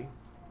filthy,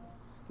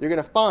 you're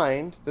going to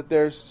find that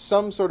there's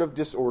some sort of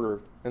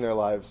disorder in their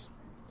lives.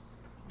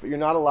 But you're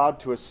not allowed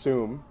to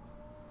assume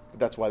that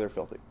that's why they're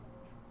filthy.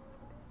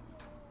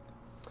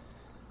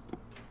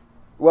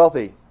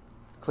 Wealthy,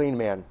 clean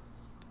man.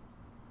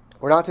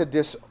 We're not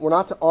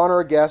to honor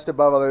a guest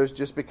above others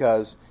just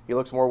because he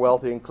looks more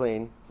wealthy and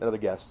clean than other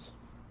guests.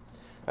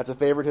 That's a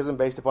favoritism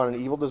based upon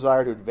an evil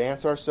desire to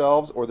advance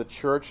ourselves or the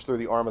church through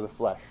the arm of the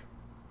flesh.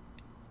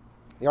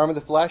 The arm of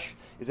the flesh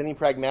is any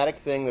pragmatic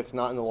thing that's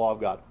not in the law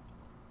of God.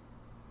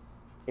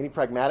 Any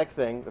pragmatic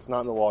thing that's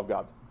not in the law of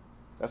God.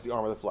 That's the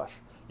arm of the flesh.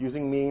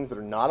 Using means that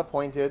are not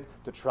appointed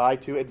to try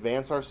to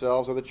advance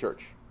ourselves or the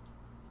church.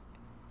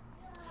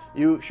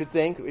 You should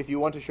think, if you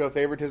want to show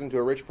favoritism to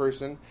a rich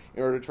person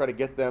in order to try to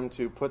get them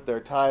to put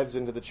their tithes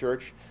into the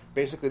church,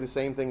 basically the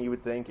same thing you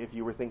would think if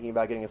you were thinking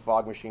about getting a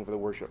fog machine for the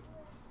worship.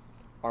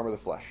 Arm of the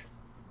flesh.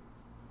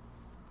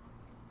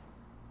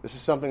 This is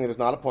something that is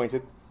not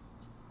appointed,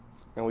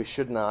 and we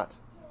should not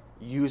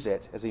use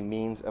it as a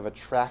means of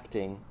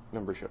attracting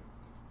membership.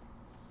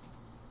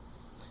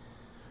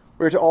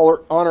 We are to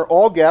honor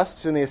all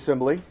guests in the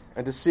assembly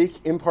and to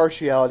seek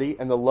impartiality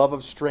and the love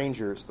of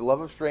strangers. The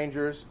love of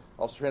strangers,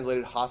 also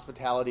translated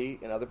hospitality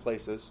in other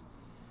places,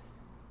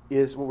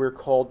 is what we're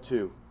called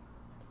to.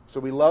 So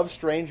we love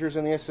strangers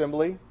in the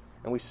assembly,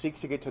 and we seek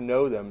to get to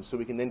know them so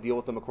we can then deal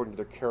with them according to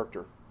their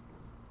character.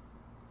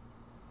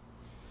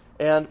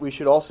 And we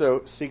should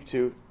also seek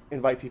to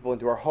invite people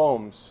into our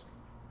homes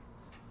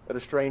that are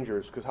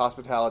strangers, because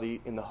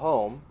hospitality in the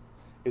home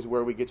is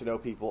where we get to know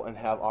people and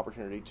have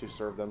opportunity to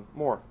serve them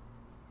more.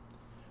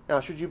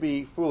 Now, should you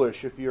be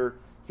foolish if you're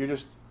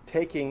just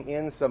taking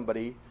in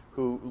somebody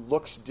who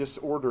looks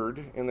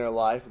disordered in their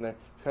life and they're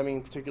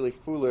becoming particularly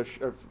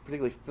foolish or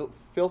particularly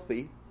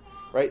filthy,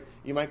 right?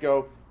 You might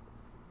go,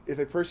 if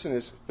a person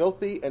is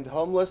filthy and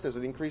homeless, there's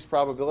an increased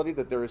probability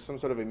that there is some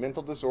sort of a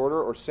mental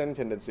disorder or sin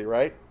tendency,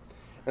 right?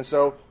 And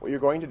so what you're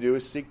going to do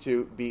is seek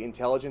to be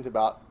intelligent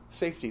about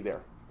safety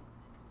there.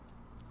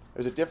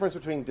 There's a difference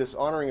between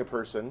dishonoring a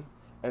person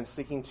and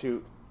seeking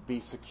to be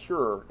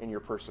secure in your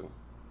person.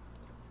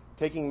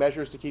 Taking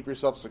measures to keep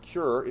yourself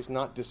secure is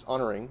not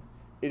dishonoring,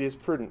 it is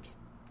prudent.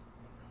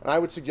 And I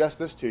would suggest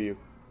this to you.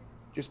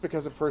 Just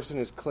because a person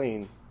is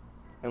clean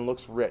and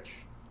looks rich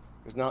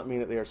does not mean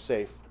that they are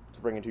safe to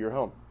bring into your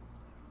home.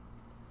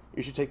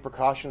 You should take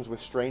precautions with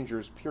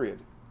strangers, period.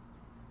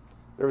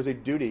 There is a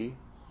duty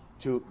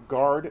to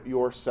guard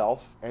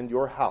yourself and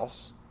your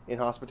house in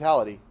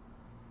hospitality.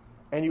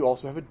 And you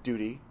also have a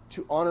duty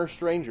to honor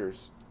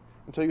strangers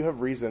until you have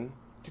reason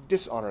to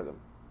dishonor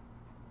them.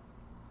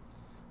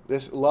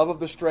 This love of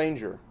the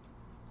stranger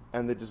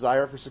and the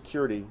desire for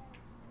security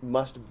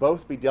must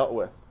both be dealt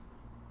with.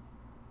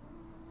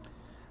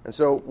 And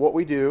so what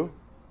we do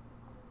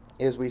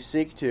is we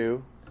seek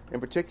to, in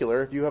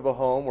particular, if you have a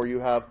home where you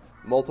have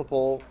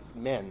multiple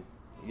men,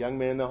 young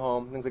men in the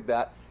home, things like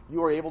that,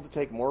 you are able to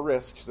take more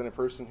risks than a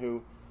person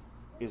who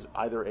is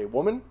either a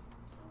woman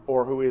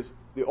or who is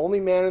the only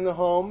man in the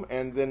home,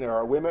 and then there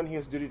are women he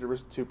has a duty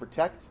to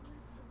protect.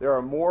 There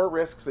are more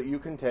risks that you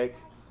can take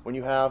when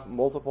you have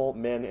multiple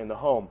men in the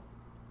home.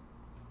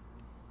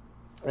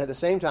 And at the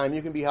same time,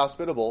 you can be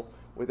hospitable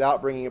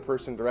without bringing a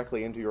person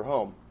directly into your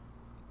home.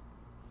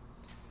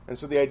 And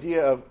so the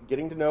idea of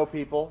getting to know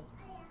people,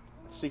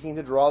 seeking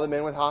to draw them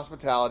in with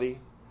hospitality,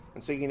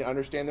 and seeking to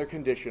understand their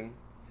condition,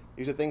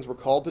 these are things we're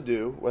called to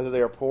do, whether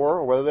they are poor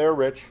or whether they are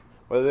rich,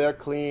 whether they are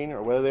clean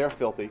or whether they are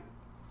filthy.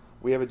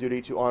 We have a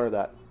duty to honor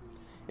that.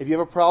 If you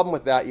have a problem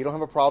with that, you don't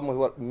have a problem with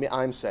what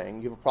I'm saying.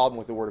 You have a problem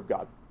with the Word of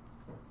God.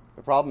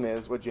 The problem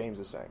is what James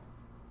is saying.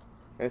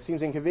 And it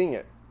seems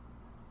inconvenient.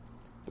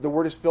 But the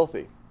Word is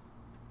filthy.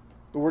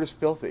 The Word is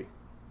filthy.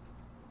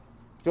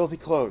 Filthy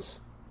clothes.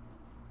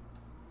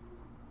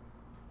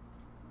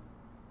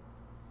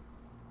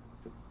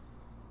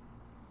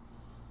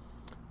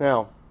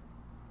 Now,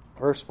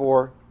 verse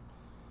 4,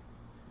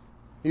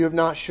 you have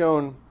not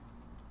shown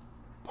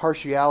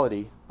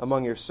partiality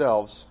among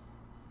yourselves.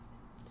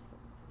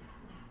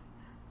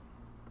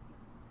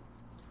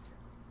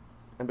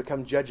 and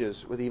become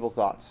judges with evil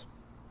thoughts?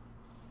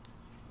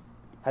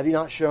 Have you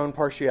not shown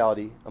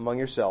partiality among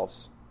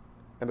yourselves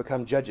and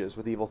become judges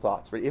with evil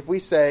thoughts? Right? If we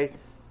say,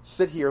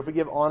 sit here, if we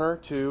give honor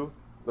to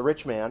the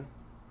rich man,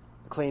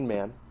 the clean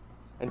man,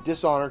 and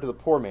dishonor to the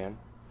poor man,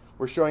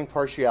 we're showing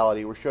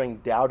partiality, we're showing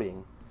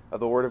doubting of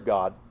the Word of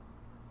God.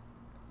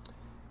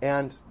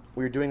 And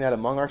we're doing that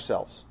among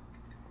ourselves.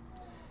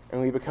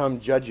 And we become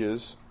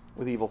judges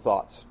with evil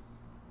thoughts.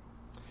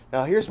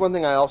 Now, here's one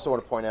thing I also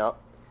want to point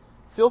out.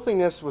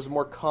 Filthiness was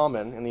more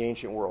common in the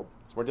ancient world.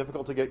 It's more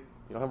difficult to get.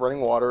 You don't have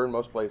running water in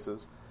most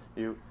places.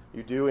 You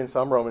do in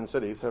some Roman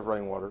cities have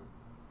running water.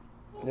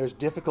 And there's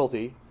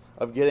difficulty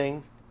of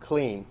getting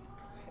clean.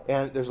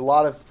 And there's a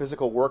lot of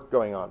physical work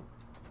going on.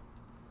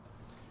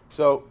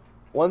 So,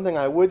 one thing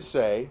I would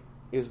say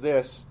is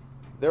this.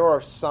 There are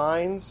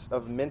signs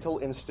of mental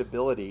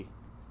instability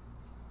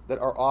that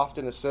are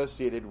often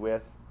associated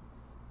with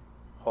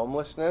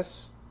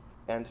homelessness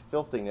and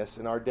filthiness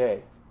in our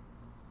day.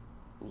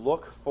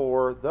 Look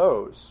for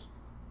those.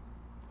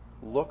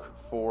 Look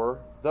for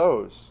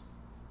those.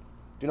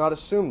 Do not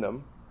assume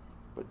them,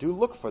 but do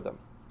look for them.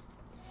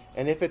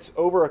 And if it's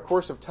over a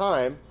course of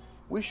time,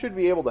 we should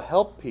be able to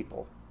help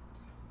people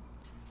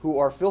who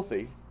are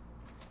filthy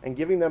and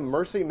giving them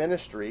mercy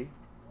ministry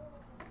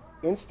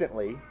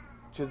instantly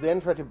to then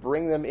try to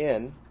bring them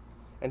in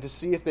and to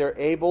see if they're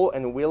able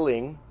and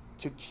willing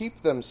to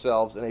keep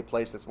themselves in a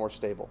place that's more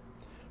stable.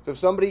 So if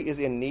somebody is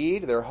in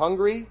need, they're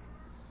hungry,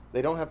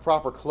 they don't have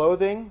proper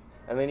clothing,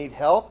 and they need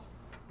help,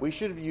 we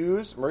should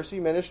use mercy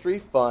ministry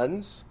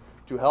funds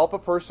to help a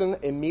person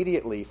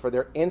immediately for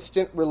their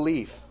instant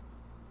relief,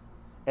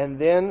 and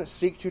then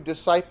seek to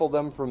disciple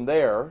them from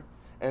there,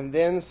 and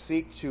then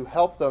seek to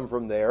help them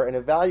from there and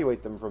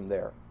evaluate them from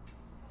there.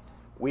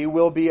 We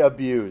will be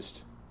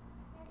abused.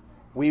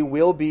 We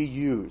will be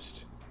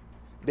used.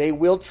 They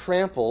will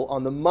trample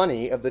on the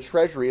money of the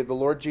treasury of the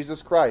Lord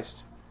Jesus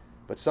Christ,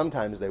 but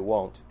sometimes they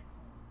won't.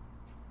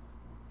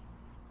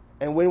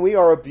 And when we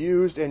are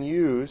abused and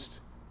used,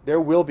 there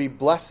will be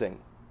blessing.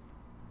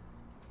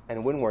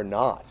 And when we're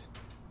not,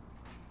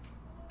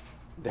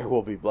 there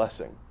will be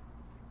blessing.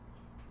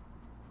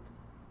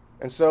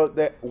 And so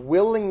that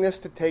willingness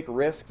to take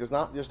risk does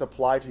not just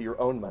apply to your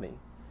own money.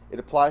 It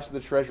applies to the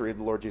treasury of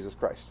the Lord Jesus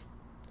Christ.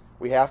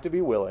 We have to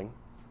be willing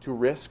to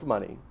risk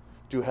money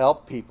to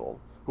help people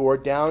who are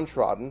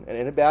downtrodden and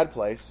in a bad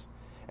place.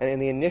 And in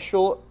the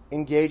initial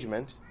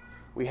engagement,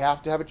 we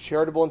have to have a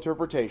charitable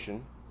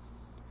interpretation,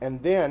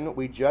 and then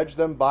we judge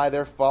them by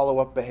their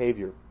follow-up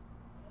behavior.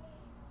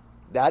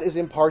 That is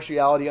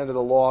impartiality under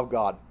the law of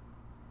God.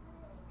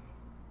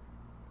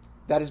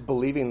 That is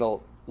believing the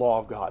law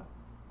of God.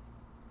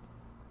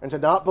 And to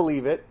not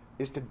believe it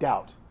is to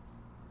doubt.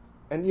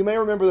 And you may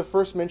remember the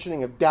first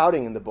mentioning of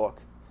doubting in the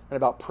book and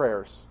about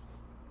prayers.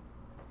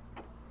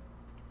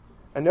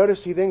 And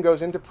notice he then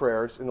goes into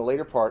prayers in the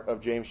later part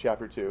of James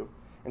chapter 2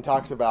 and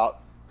talks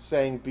about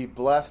saying, be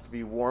blessed,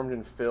 be warmed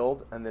and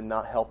filled, and then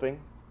not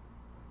helping.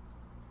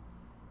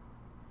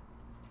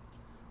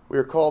 We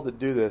are called to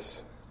do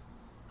this.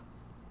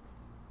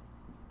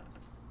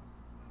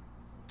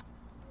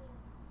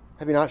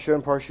 Have you not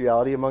shown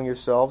partiality among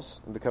yourselves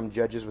and become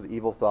judges with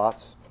evil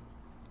thoughts?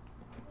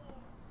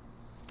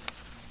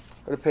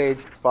 Go to page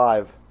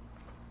 5.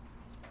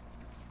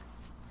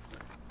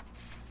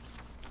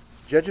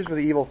 Judges with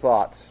evil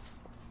thoughts.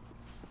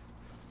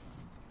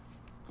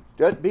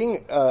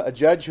 Being a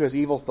judge who has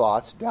evil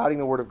thoughts, doubting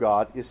the Word of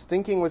God, is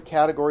thinking with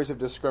categories of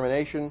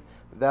discrimination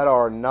that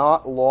are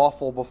not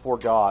lawful before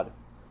God.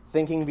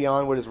 Thinking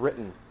beyond what is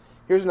written.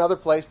 Here's another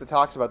place that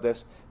talks about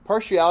this.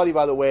 Partiality,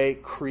 by the way,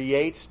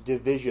 creates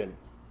division.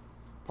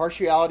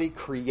 Partiality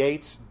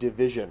creates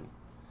division.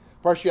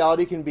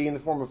 Partiality can be in the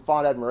form of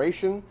fond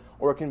admiration,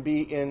 or it can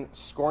be in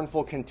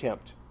scornful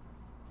contempt.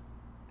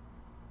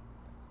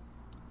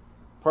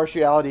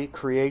 Partiality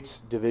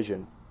creates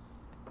division.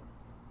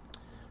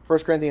 1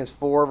 Corinthians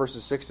 4,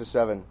 verses 6 to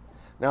 7.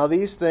 Now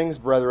these things,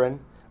 brethren,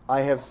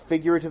 I have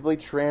figuratively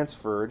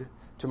transferred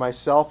to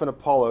myself and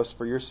Apollos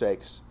for your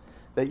sakes,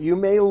 that you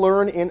may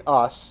learn in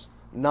us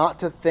not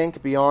to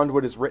think beyond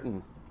what is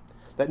written,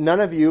 that none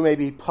of you may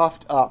be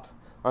puffed up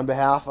on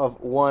behalf of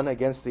one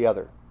against the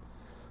other.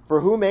 For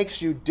who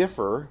makes you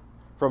differ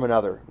from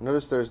another?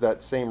 Notice there's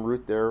that same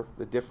root there,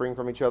 the differing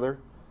from each other.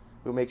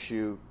 Who makes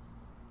you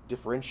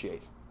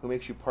differentiate? Who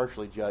makes you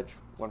partially judge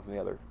one from the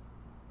other?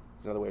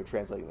 There's another way of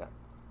translating that.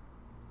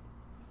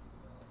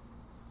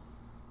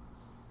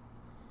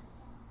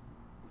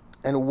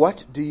 And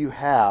what do you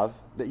have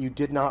that you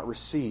did not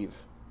receive?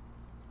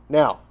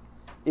 Now,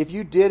 if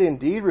you did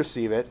indeed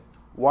receive it,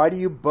 why do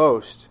you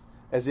boast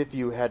as if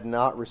you had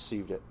not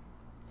received it?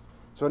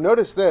 So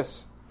notice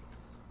this.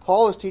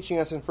 Paul is teaching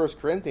us in 1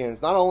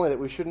 Corinthians not only that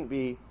we shouldn't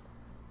be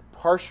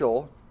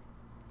partial,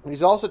 but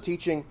he's also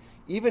teaching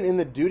even in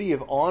the duty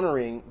of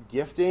honoring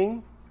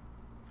gifting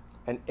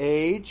and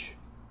age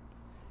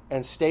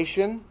and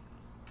station.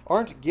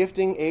 Aren't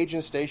gifting, age,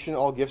 and station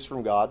all gifts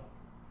from God?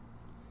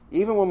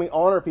 Even when we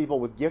honor people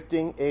with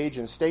gifting, age,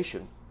 and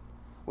station,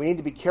 we need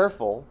to be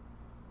careful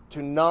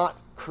to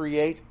not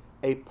create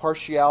a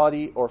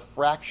partiality or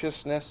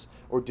fractiousness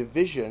or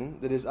division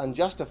that is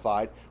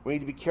unjustified, we need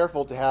to be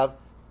careful to have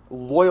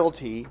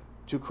loyalty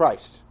to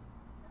Christ.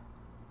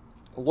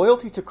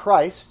 Loyalty to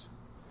Christ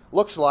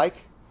looks like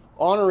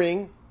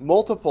honoring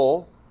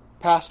multiple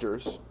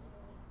pastors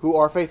who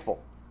are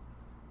faithful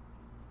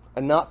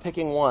and not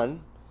picking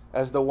one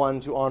as the one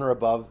to honor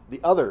above the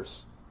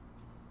others.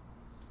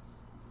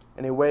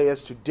 And a way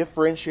is to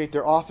differentiate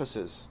their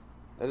offices.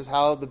 That is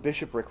how the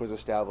bishopric was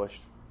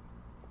established.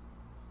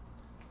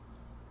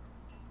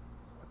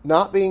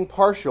 Not being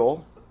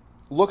partial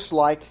looks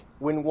like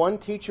when one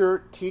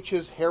teacher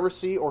teaches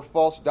heresy or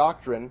false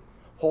doctrine,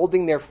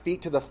 holding their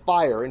feet to the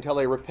fire until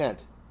they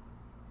repent.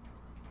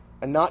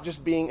 And not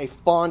just being a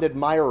fond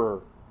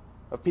admirer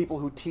of people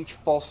who teach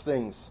false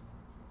things.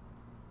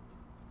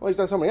 Well, he's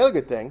done so many other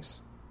good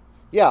things.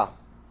 Yeah.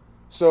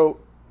 So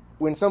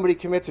when somebody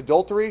commits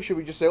adultery, should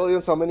we just say, well, he's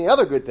done so many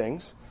other good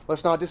things,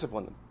 let's not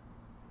discipline them?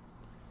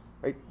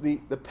 Right?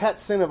 The pet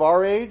sin of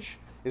our age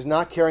is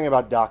not caring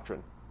about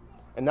doctrine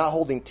and not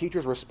holding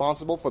teachers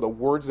responsible for the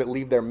words that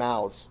leave their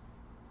mouths.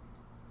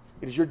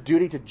 It is your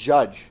duty to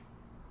judge.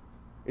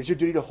 It is your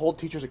duty to hold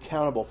teachers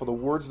accountable for the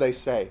words they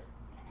say.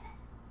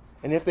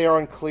 And if they are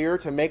unclear,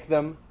 to make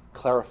them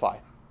clarify.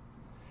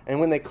 And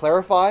when they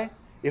clarify,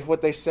 if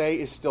what they say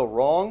is still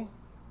wrong,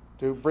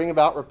 to bring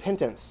about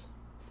repentance.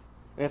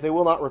 And if they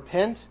will not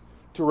repent,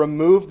 to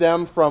remove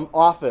them from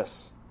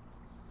office.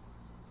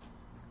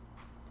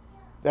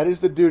 That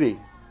is the duty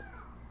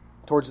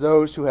towards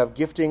those who have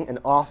gifting and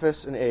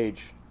office and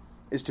age,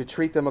 is to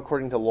treat them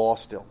according to law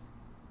still.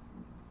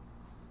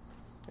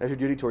 That is your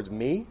duty towards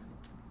me.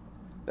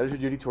 That is your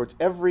duty towards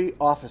every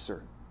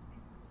officer.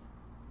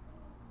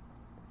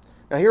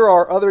 Now here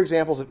are other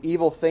examples of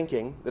evil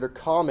thinking that are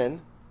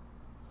common.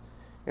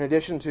 In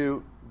addition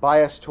to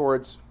bias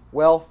towards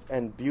wealth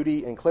and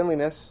beauty and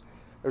cleanliness,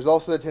 there's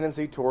also the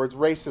tendency towards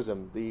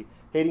racism, the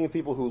hating of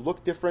people who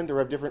look different or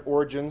have different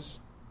origins.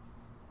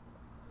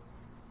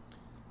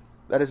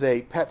 That is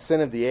a pet sin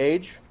of the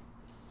age,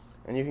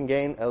 and you can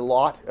gain a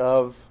lot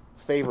of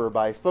favor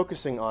by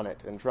focusing on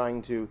it and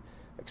trying to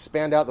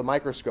expand out the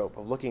microscope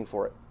of looking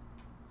for it.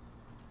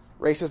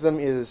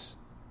 Racism is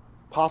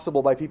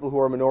possible by people who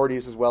are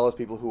minorities as well as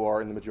people who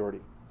are in the majority.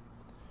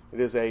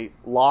 It is a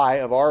lie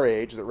of our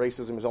age that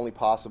racism is only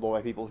possible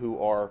by people who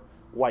are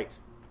white.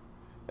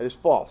 That is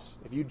false.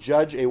 If you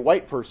judge a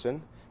white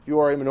person, if you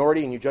are a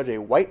minority and you judge a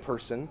white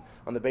person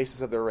on the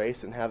basis of their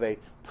race and have a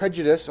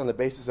prejudice on the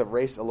basis of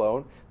race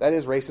alone, that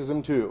is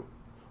racism too.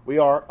 We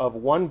are of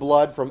one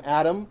blood from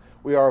Adam,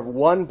 we are of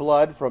one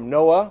blood from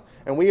Noah,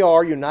 and we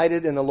are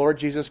united in the Lord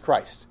Jesus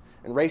Christ.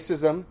 And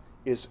racism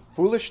is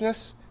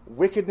foolishness,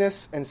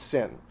 wickedness, and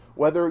sin.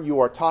 Whether you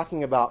are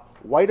talking about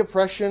white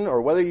oppression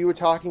or whether you are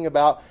talking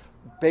about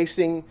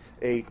basing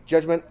a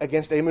judgment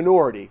against a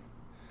minority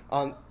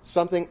on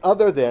something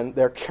other than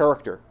their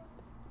character.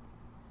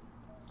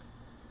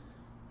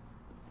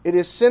 It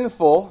is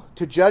sinful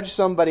to judge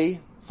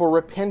somebody for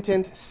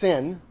repentant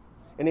sin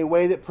in a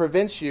way that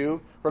prevents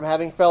you from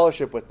having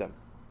fellowship with them.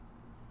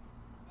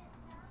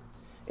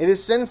 It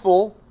is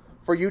sinful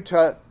for you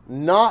to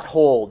not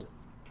hold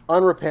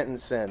unrepentant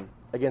sin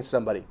against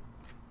somebody.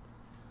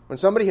 When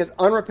somebody has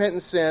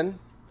unrepentant sin,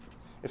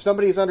 if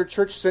somebody is under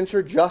church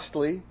censure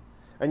justly,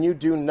 and you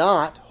do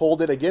not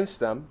hold it against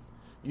them,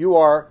 you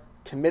are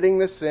committing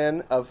the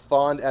sin of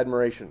fond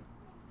admiration.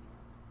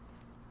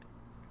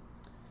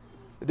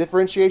 The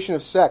differentiation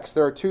of sex,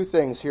 there are two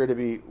things here to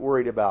be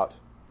worried about.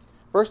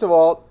 First of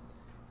all,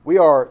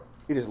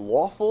 it is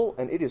lawful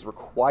and it is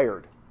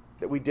required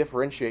that we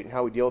differentiate in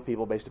how we deal with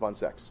people based upon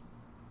sex.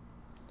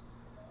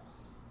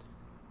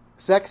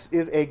 Sex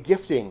is a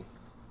gifting.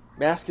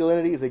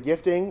 Masculinity is a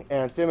gifting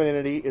and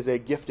femininity is a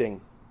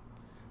gifting.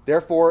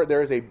 Therefore,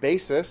 there is a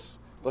basis,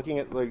 looking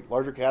at the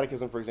larger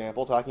catechism, for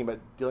example, talking about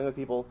dealing with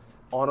people,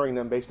 honoring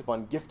them based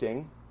upon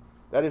gifting.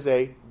 That is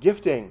a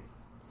gifting.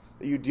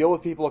 That you deal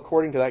with people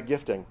according to that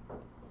gifting.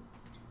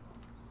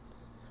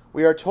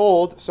 We are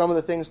told some of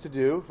the things to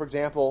do. For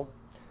example,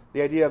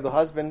 the idea of the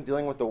husband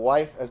dealing with the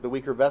wife as the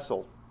weaker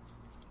vessel.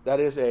 That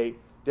is a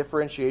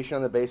differentiation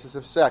on the basis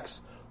of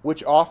sex.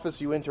 Which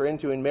office you enter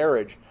into in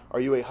marriage.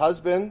 Are you a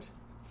husband,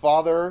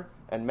 father,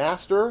 and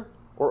master?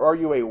 Or are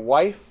you a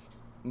wife,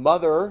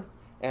 mother,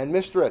 and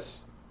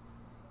mistress?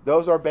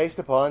 Those are based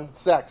upon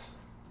sex.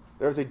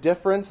 There is a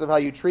difference of how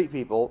you treat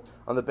people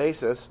on the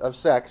basis of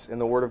sex in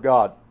the Word of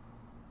God.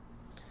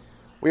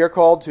 We are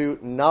called to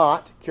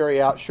not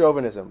carry out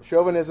chauvinism.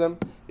 Chauvinism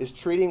is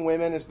treating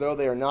women as though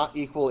they are not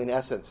equal in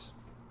essence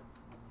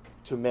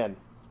to men.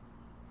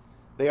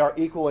 They are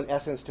equal in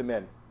essence to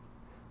men.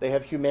 They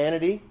have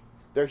humanity.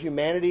 Their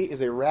humanity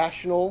is a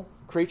rational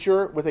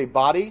creature with a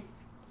body,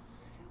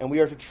 and we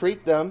are to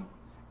treat them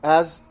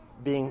as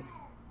being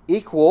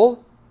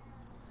equal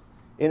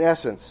in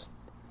essence.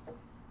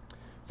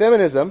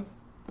 Feminism,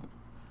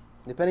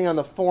 depending on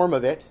the form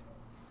of it,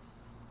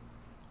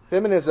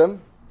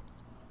 feminism,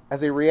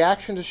 as a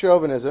reaction to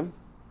chauvinism,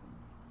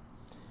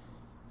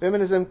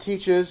 feminism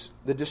teaches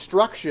the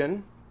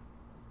destruction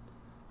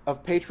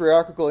of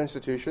patriarchal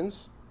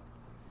institutions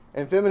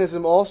And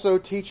feminism also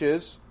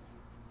teaches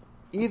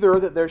either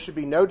that there should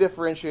be no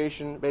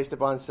differentiation based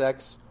upon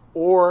sex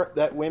or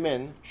that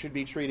women should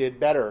be treated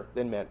better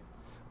than men.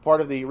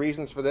 Part of the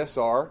reasons for this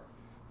are,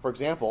 for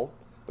example,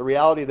 the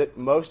reality that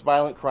most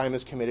violent crime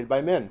is committed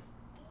by men.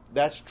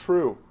 That's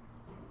true.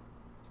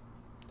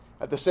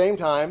 At the same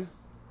time,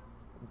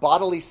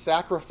 bodily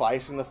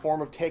sacrifice in the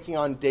form of taking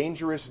on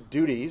dangerous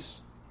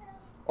duties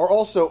are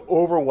also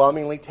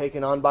overwhelmingly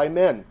taken on by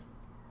men.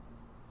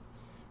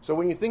 So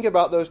when you think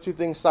about those two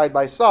things side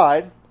by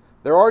side,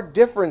 there are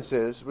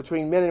differences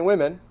between men and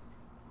women,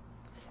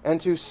 and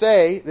to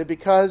say that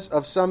because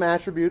of some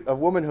attribute of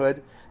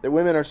womanhood that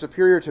women are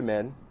superior to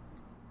men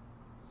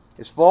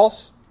is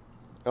false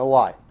and a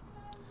lie.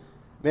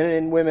 Men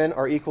and women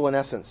are equal in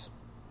essence.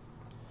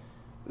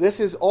 This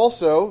is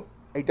also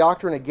a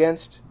doctrine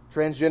against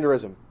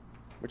transgenderism,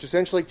 which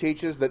essentially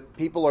teaches that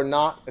people are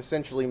not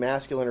essentially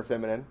masculine or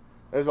feminine.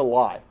 That is a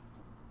lie.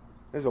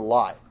 It is a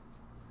lie.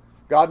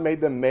 God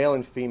made them male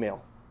and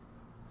female.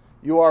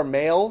 You are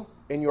male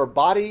in your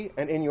body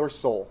and in your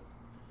soul,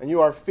 and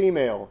you are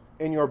female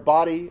in your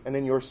body and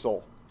in your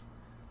soul.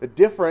 The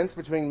difference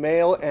between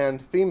male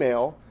and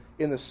female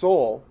in the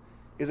soul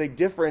is a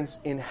difference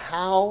in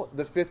how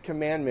the fifth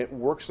commandment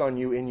works on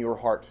you in your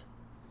heart.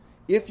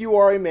 If you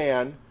are a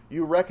man,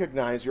 you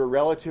recognize your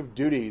relative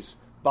duties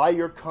by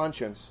your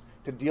conscience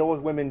to deal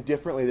with women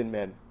differently than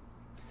men.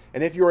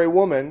 And if you're a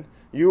woman,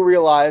 you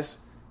realize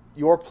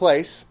your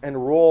place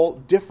and role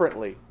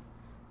differently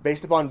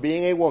based upon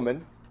being a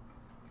woman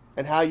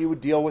and how you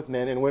would deal with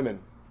men and women.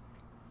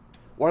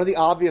 One of the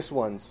obvious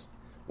ones,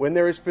 when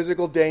there is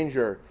physical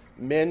danger,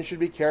 men should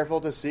be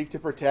careful to seek to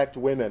protect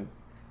women.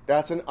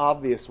 That's an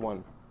obvious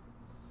one.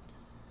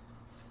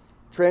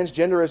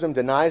 Transgenderism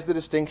denies the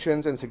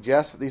distinctions and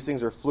suggests that these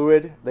things are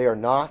fluid. They are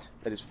not.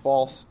 That is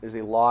false. It is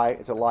a lie.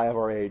 It's a lie of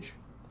our age.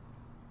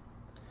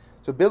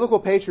 So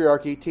biblical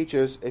patriarchy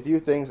teaches a few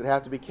things that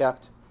have to be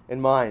kept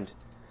in mind,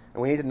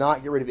 and we need to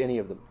not get rid of any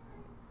of them.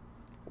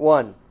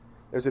 One,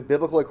 there's a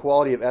biblical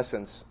equality of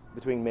essence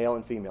between male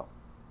and female.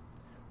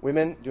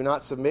 Women do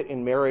not submit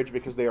in marriage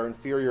because they are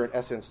inferior in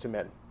essence to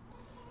men.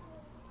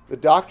 The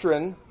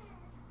doctrine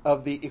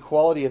of the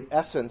equality of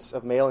essence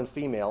of male and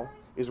female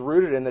is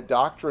rooted in the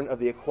doctrine of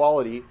the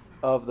equality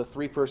of the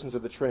three persons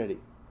of the Trinity.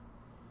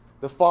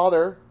 The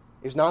Father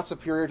is not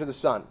superior to the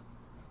Son.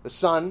 The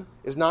Son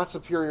is not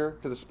superior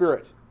to the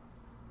Spirit.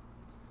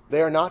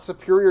 They are not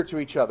superior to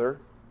each other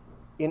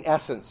in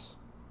essence.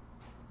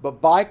 But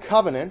by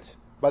covenant,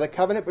 by the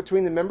covenant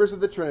between the members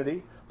of the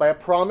Trinity, by a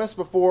promise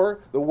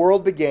before the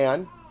world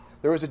began,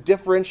 there was a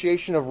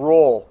differentiation of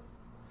role.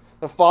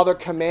 The Father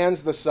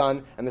commands the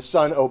Son, and the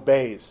Son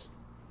obeys.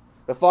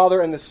 The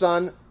Father and the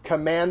Son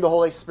command the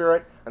Holy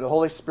Spirit, and the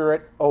Holy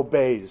Spirit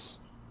obeys.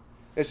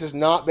 This is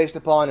not based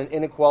upon an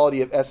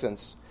inequality of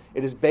essence.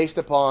 It is based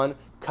upon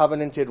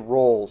covenanted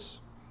roles.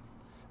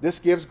 This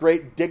gives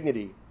great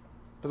dignity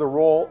to the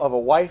role of a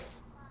wife.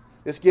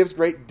 This gives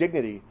great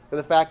dignity to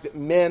the fact that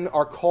men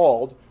are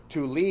called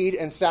to lead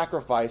and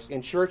sacrifice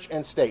in church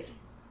and state.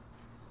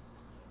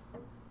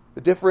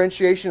 The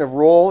differentiation of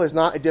role is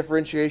not a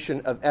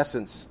differentiation of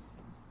essence.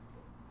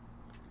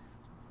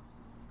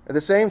 At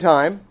the same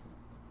time,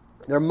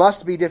 there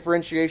must be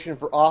differentiation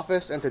for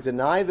office, and to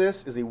deny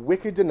this is a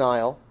wicked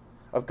denial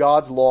of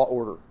God's law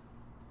order.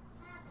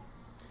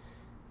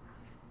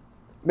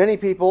 Many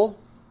people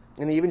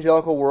in the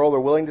evangelical world are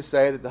willing to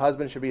say that the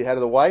husband should be the head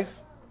of the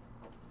wife.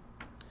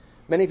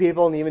 Many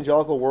people in the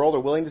evangelical world are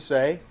willing to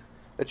say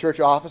that church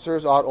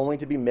officers ought only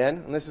to be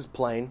men, and this is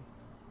plain.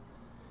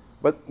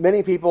 But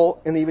many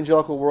people in the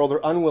evangelical world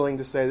are unwilling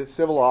to say that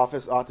civil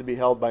office ought to be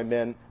held by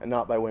men and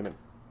not by women.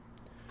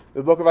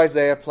 The book of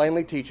Isaiah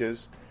plainly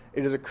teaches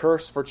it is a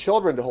curse for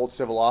children to hold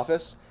civil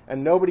office,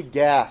 and nobody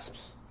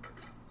gasps.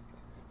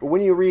 But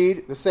when you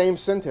read the same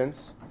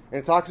sentence, and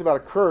it talks about a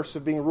curse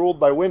of being ruled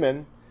by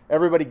women,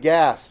 everybody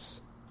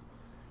gasps.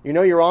 You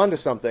know you're on to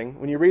something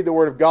when you read the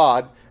Word of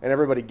God and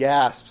everybody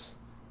gasps.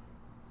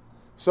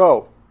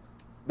 So,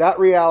 that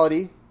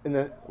reality in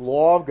the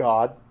law of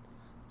God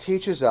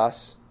teaches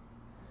us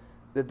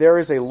that there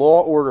is a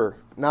law order,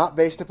 not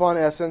based upon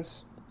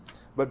essence,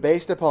 but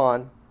based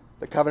upon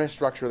the covenant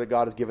structure that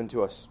God has given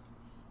to us.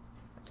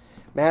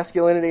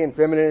 Masculinity and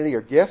femininity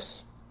are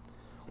gifts.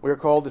 We are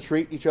called to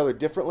treat each other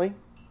differently,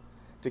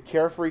 to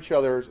care for each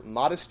other's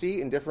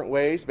modesty in different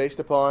ways based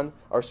upon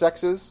our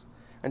sexes,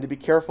 and to be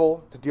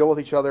careful to deal with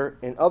each other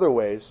in other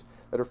ways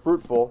that are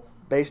fruitful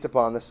based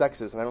upon the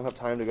sexes. And I don't have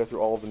time to go through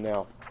all of them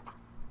now.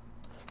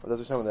 But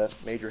those are some of the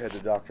major heads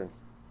of doctrine.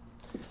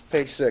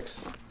 Page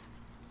 6.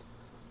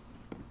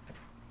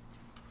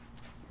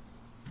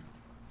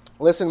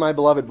 Listen, my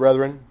beloved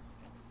brethren,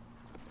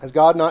 has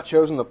God not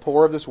chosen the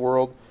poor of this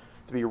world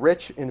to be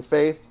rich in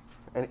faith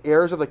and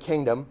heirs of the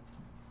kingdom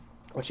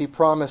which he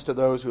promised to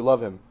those who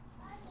love him?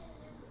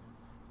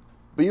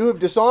 But you have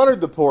dishonored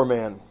the poor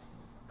man.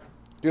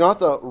 Do not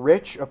the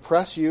rich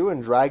oppress you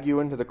and drag you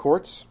into the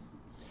courts?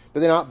 Do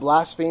they not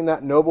blaspheme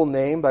that noble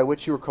name by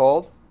which you were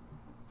called?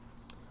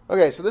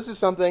 Okay, so this is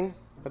something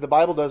that the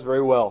Bible does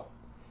very well.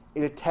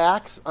 It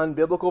attacks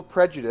unbiblical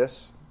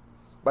prejudice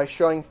by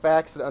showing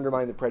facts that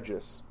undermine the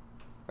prejudice.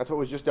 That's what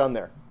was just done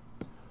there.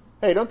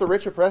 Hey, don't the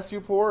rich oppress you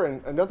poor?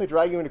 And don't they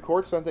drag you into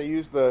courts? Don't they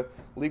use the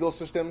legal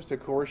systems to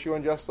coerce you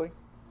unjustly?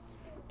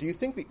 Do you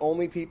think the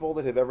only people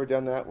that have ever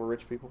done that were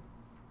rich people?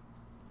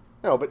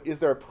 No, but is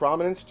there a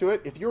prominence to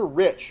it? If you're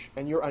rich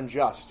and you're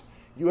unjust,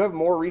 you have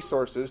more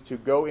resources to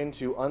go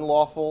into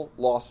unlawful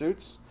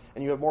lawsuits,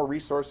 and you have more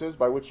resources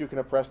by which you can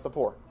oppress the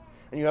poor.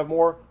 And you have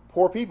more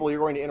poor people you're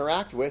going to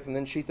interact with and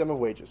then cheat them of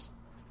wages.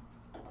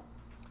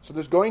 So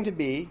there's going to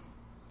be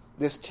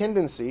this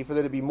tendency for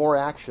there to be more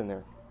action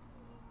there.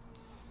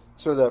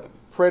 So the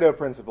Pareto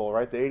principle,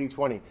 right, the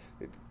 80-20.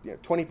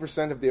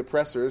 20% of the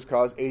oppressors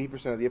cause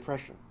 80% of the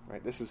oppression.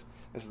 Right? This is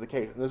the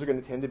case. And those are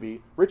going to tend to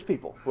be rich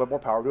people who have more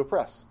power to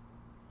oppress.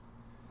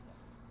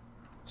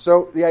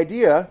 So the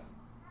idea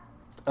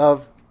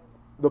of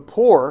the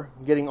poor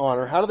getting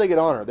honor, how do they get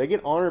honor? They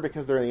get honor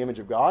because they're in the image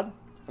of God,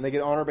 and they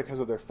get honor because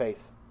of their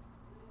faith.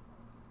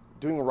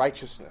 Doing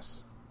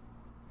righteousness.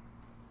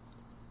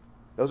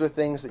 Those are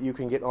things that you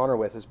can get honor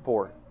with as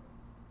poor.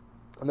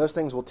 And those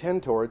things will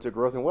tend towards a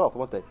growth in wealth,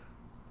 won't they?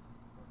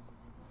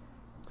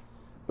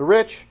 The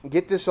rich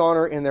get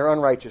dishonor in their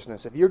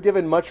unrighteousness. If you're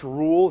given much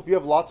rule, if you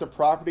have lots of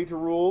property to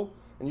rule,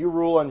 and you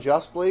rule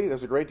unjustly,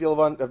 there's a great deal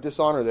of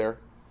dishonor there.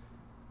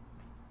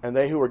 And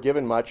they who are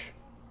given much,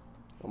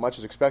 well, much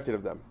is expected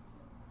of them.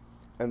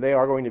 And they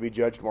are going to be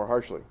judged more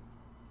harshly.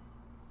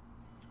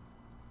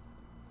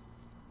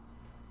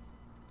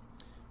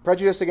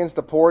 Prejudice against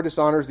the poor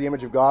dishonors the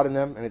image of God in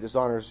them, and it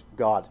dishonors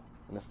God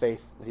and the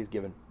faith that He's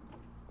given.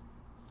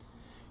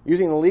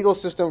 Using the legal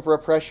system for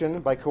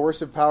oppression by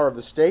coercive power of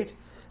the state,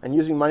 and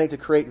using money to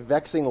create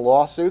vexing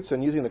lawsuits,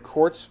 and using the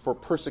courts for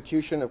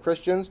persecution of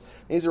Christians,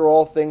 these are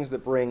all things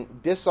that bring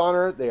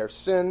dishonor, they are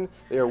sin,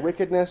 they are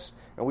wickedness,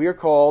 and we are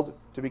called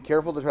to be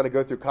careful to try to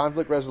go through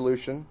conflict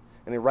resolution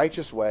in a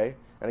righteous way,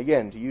 and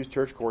again, to use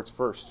church courts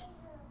first.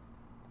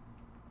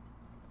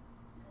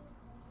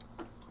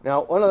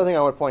 Now, one other thing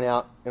I want to point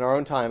out in our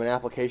own time, an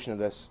application of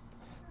this,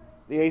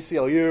 the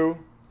ACLU,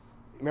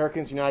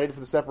 Americans United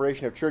for the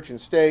Separation of Church and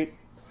State,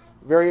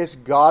 various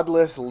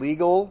godless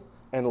legal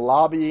and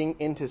lobbying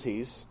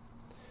entities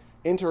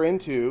enter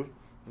into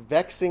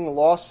vexing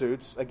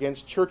lawsuits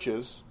against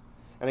churches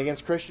and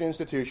against Christian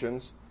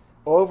institutions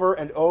over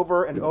and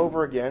over and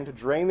over again to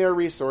drain their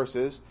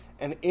resources,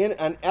 and in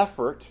an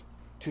effort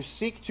to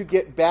seek to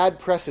get bad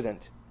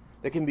precedent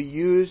that can be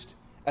used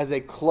as a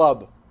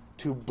club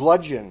to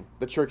bludgeon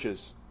the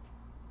churches.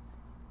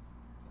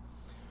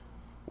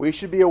 We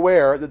should be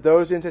aware that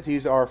those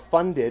entities are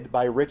funded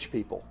by rich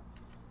people.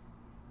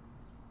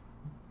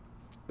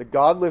 The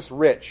godless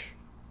rich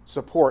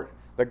support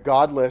the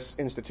godless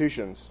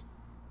institutions.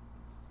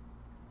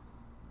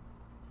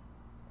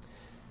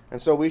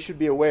 And so we should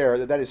be aware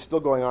that that is still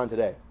going on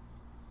today.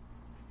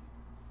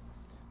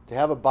 To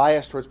have a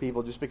bias towards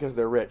people just because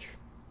they're rich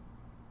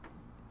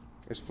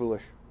is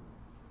foolish.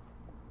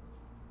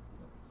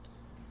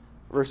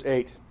 Verse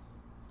 8.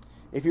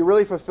 If you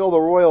really fulfill the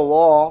royal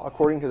law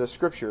according to the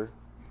Scripture,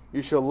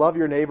 you shall love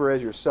your neighbor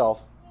as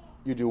yourself,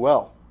 you do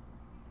well.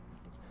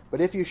 But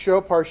if you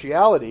show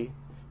partiality,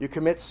 you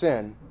commit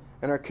sin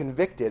and are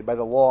convicted by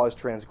the law as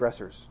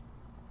transgressors.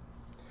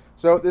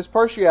 So this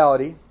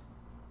partiality,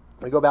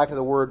 we go back to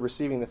the word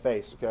receiving the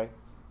face, okay?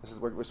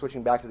 We're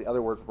switching back to the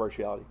other word for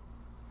partiality.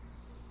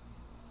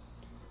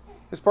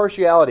 This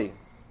partiality,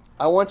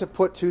 I want to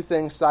put two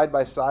things side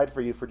by side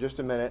for you for just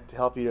a minute to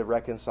help you to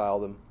reconcile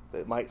them.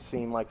 It might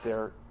seem like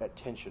they're at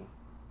tension.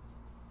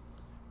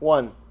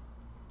 One,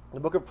 the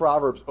book of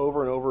Proverbs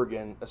over and over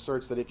again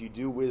asserts that if you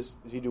do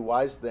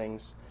wise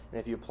things and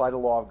if you apply the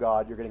law of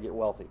God, you're going to get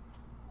wealthy.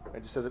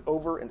 It just says it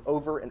over and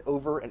over and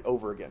over and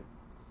over again.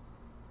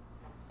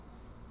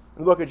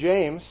 And the book of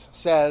James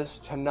says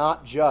to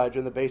not judge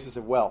on the basis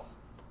of wealth.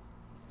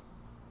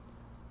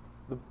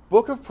 The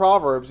book of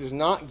Proverbs is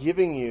not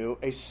giving you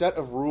a set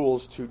of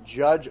rules to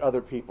judge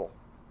other people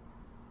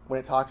when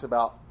it talks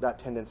about that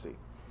tendency.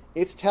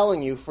 It's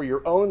telling you for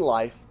your own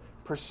life,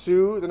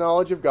 pursue the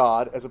knowledge of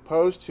God as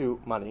opposed to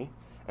money,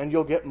 and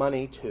you'll get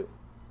money too.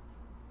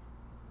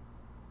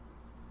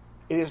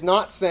 It is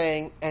not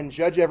saying, and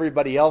judge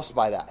everybody else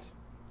by that.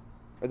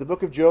 The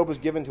book of Job was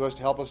given to us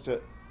to help us to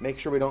make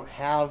sure we don't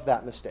have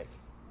that mistake.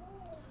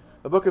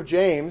 The book of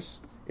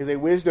James is a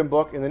wisdom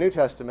book in the New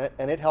Testament,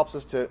 and it helps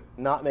us to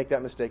not make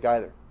that mistake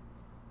either.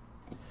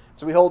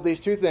 So we hold these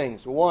two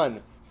things.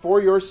 One,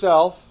 for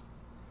yourself,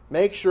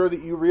 make sure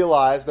that you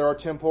realize there are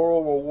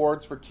temporal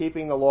rewards for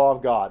keeping the law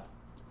of God.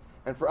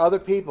 And for other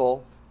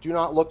people, do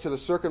not look to the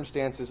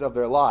circumstances of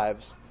their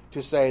lives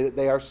to say that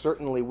they are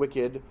certainly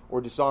wicked or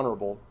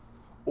dishonorable,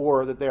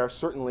 or that they are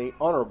certainly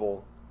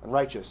honorable and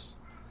righteous,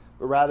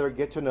 but rather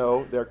get to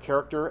know their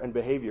character and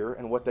behavior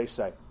and what they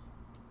say.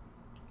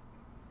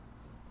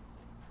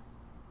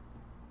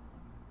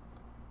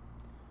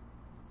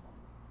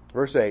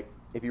 Verse 8,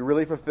 if you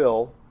really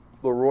fulfill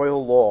the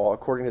royal law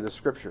according to the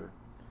Scripture,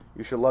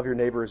 you shall love your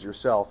neighbor as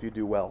yourself, you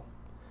do well.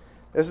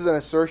 This is an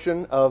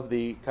assertion of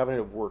the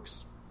covenant of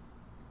works.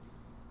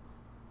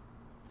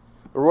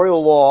 The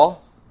royal law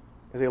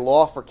is a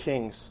law for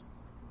kings.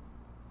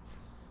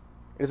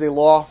 It is a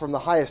law from the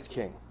highest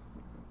king,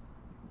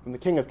 from the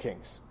King of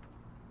Kings.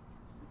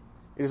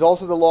 It is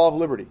also the law of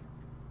liberty.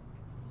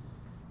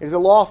 It is a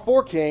law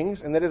for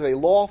kings, and that is a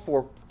law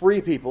for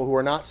free people who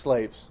are not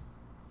slaves,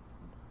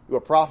 who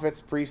are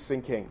prophets, priests,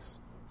 and kings.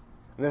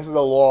 And this is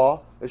a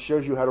law that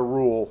shows you how to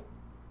rule.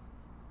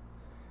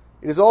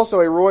 It is also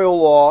a royal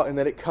law in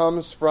that it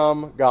comes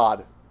from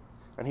God,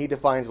 and He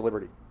defines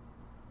liberty.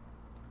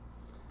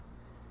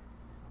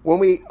 When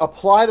we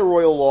apply the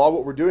royal law,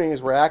 what we're doing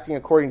is we're acting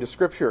according to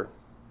Scripture.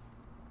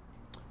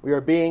 We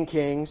are being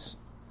kings.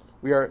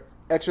 We are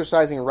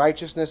exercising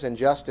righteousness and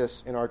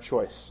justice in our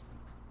choice.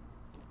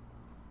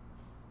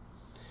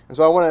 And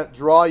so I want to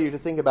draw you to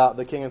think about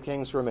the King of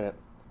Kings for a minute.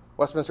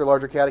 Westminster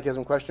Larger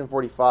Catechism, question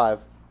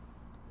 45.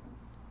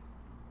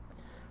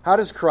 How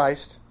does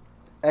Christ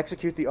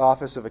execute the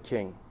office of a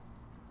king?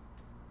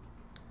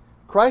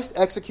 Christ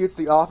executes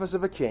the office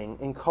of a king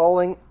in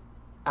calling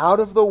out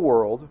of the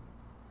world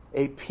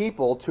a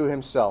people to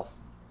Himself.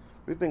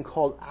 We've been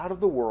called out of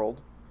the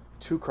world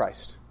to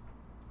Christ.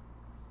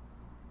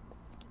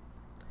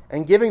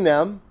 And giving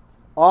them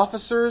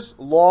officers,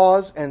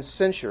 laws, and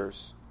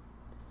censures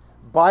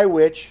by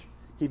which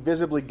He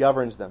visibly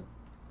governs them.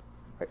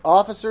 Right?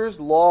 Officers,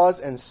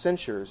 laws, and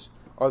censures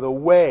are the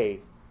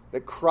way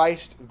that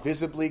Christ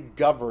visibly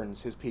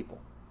governs His people.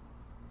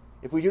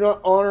 If we do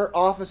not honor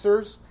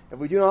officers, if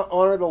we do not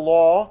honor the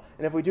law,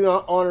 and if we do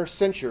not honor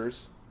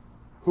censures,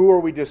 who are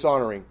we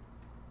dishonoring?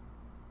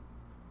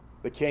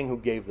 The King who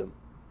gave them.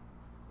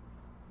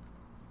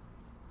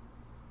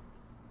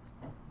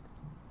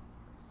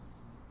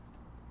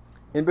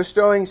 In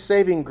bestowing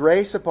saving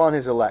grace upon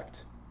His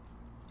elect,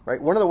 right?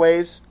 One of the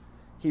ways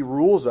He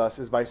rules us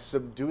is by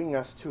subduing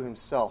us to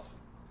Himself.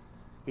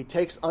 He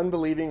takes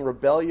unbelieving,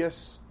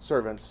 rebellious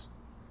servants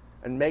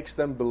and makes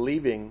them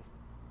believing,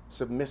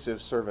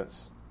 submissive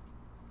servants.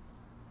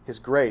 His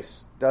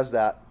grace does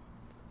that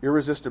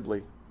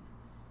irresistibly.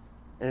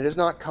 And it is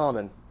not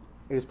common,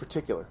 it is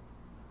particular.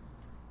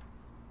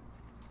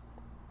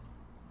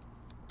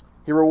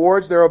 He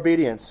rewards their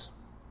obedience.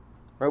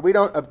 Right? We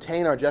don't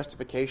obtain our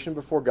justification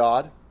before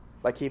God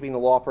by keeping the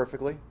law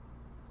perfectly,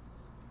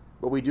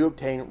 but we do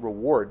obtain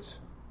rewards.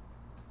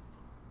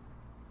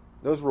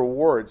 Those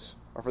rewards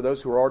are for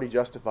those who are already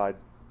justified.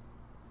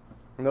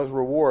 And those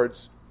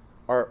rewards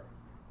are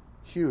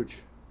huge.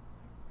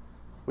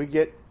 We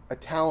get a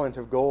talent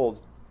of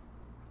gold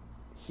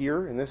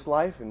here in this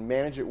life and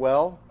manage it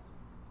well,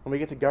 and we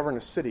get to govern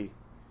a city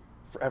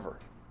forever.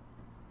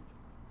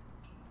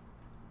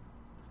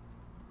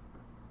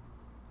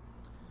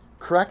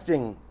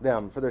 Correcting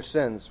them for their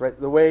sins, right?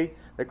 The way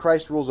that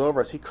Christ rules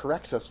over us, He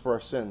corrects us for our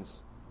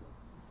sins.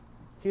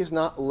 He has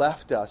not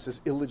left us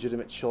as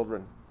illegitimate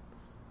children.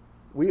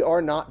 We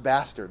are not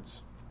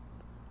bastards.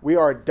 We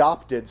are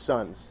adopted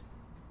sons.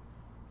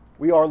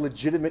 We are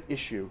legitimate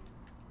issue.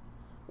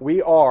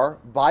 We are,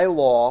 by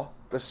law,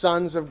 the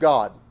sons of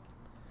God.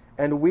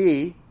 And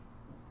we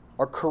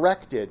are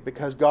corrected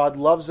because God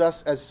loves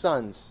us as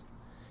sons.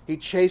 He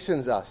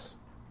chastens us,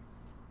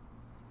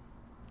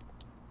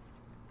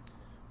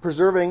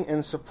 preserving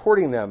and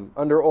supporting them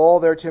under all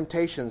their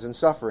temptations and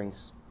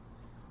sufferings.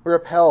 We're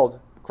upheld.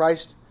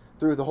 Christ,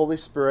 through the Holy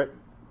Spirit,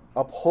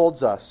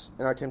 upholds us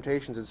in our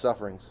temptations and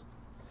sufferings.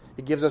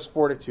 He gives us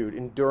fortitude,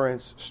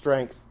 endurance,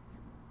 strength.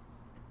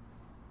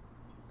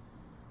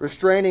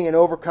 Restraining and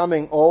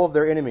overcoming all of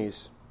their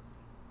enemies.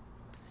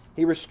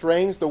 He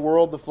restrains the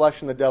world, the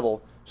flesh, and the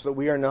devil so that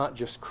we are not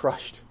just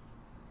crushed.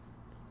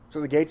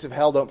 So the gates of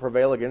hell don't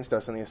prevail against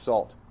us in the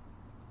assault.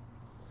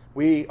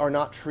 We are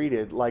not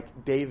treated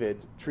like David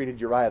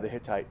treated Uriah the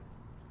Hittite,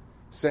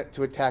 sent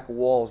to attack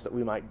walls that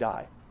we might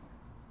die.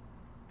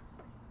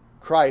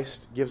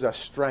 Christ gives us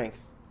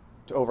strength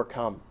to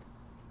overcome.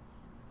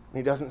 And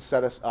He doesn't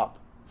set us up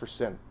for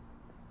sin.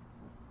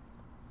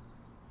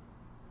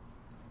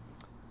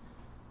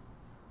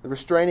 The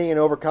restraining and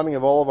overcoming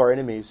of all of our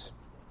enemies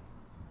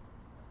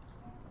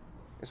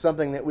is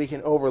something that we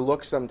can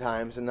overlook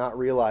sometimes and not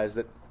realize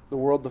that the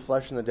world, the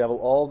flesh, and the devil,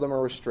 all of them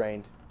are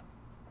restrained.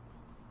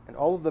 And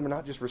all of them are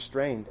not just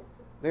restrained,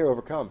 they are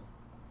overcome.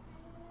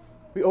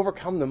 We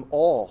overcome them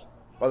all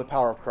by the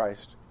power of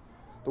Christ.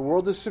 The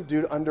world is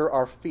subdued under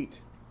our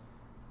feet.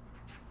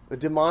 The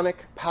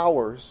demonic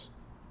powers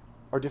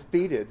are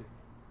defeated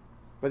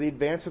by the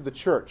advance of the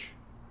church.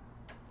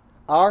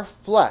 Our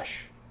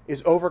flesh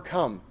is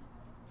overcome.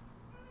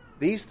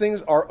 These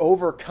things are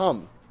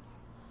overcome.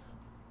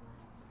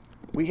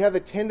 We have a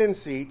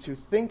tendency to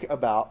think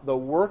about the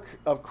work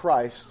of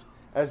Christ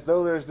as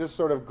though there's this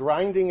sort of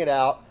grinding it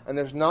out and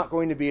there's not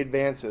going to be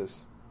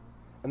advances.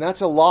 And that's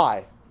a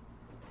lie.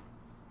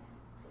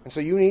 And so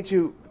you need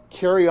to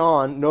carry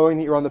on knowing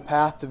that you're on the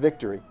path to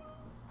victory.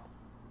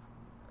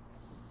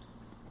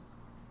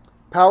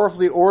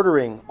 Powerfully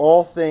ordering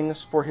all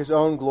things for His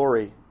own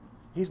glory.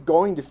 He's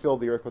going to fill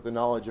the earth with the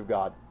knowledge of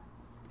God.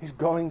 He's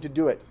going to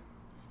do it.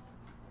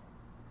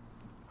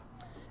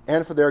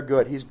 And for their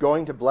good. He's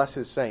going to bless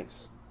His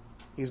saints.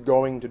 He's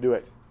going to do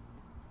it.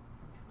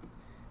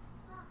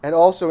 and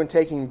also in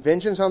taking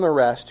vengeance on the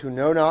rest who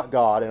know not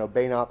God and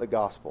obey not the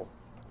gospel.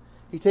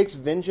 He takes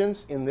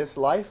vengeance in this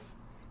life,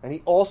 and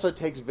he also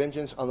takes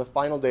vengeance on the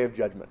final day of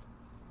judgment.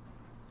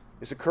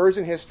 This occurs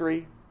in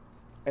history,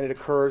 and it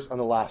occurs on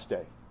the last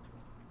day.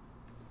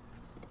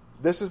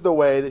 This is the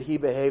way that he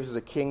behaves as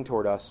a king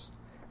toward us.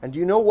 And do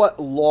you know what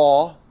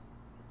law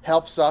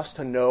helps us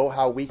to know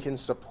how we can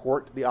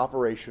support the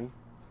operation?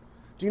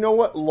 Do you know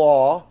what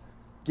law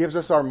gives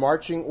us our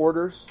marching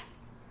orders?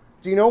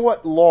 Do you know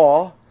what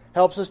law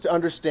helps us to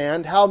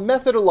understand how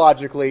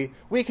methodologically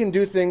we can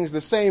do things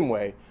the same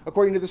way,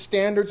 according to the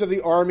standards of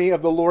the army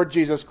of the Lord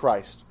Jesus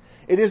Christ?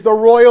 It is the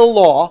royal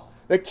law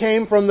that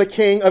came from the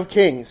King of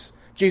Kings,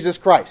 Jesus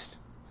Christ.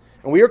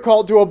 And we are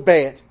called to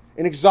obey it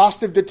in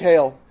exhaustive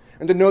detail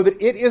and to know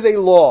that it is a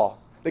law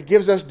that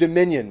gives us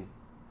dominion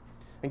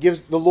and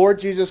gives the Lord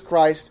Jesus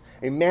Christ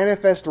a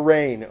manifest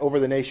reign over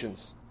the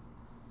nations.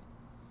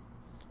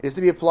 It is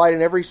to be applied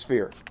in every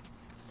sphere.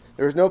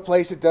 There is no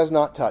place it does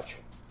not touch.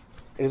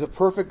 It is a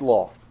perfect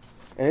law,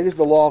 and it is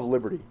the law of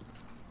liberty.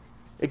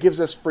 It gives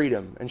us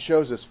freedom and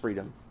shows us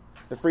freedom,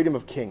 the freedom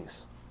of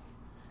kings.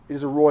 It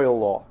is a royal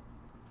law.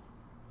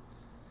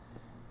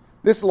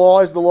 This law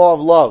is the law of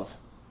love.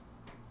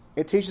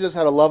 It teaches us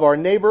how to love our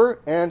neighbor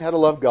and how to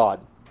love God.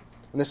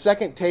 And the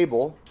second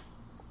table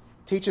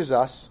teaches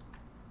us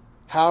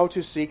how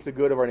to seek the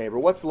good of our neighbor.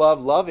 What's love?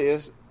 Love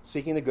is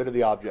seeking the good of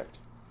the object.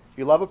 If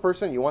you love a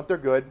person, you want their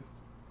good.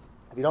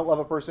 If you don't love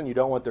a person, you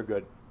don't want their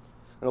good.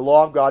 And the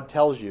law of God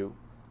tells you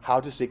how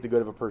to seek the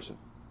good of a person.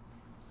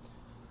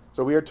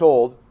 So we are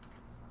told,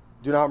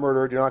 do not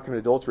murder, do not commit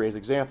adultery as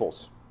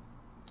examples.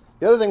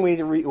 The other thing we need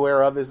to be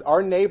aware of is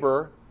our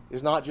neighbor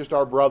is not just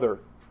our brother.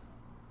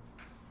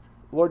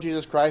 The Lord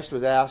Jesus Christ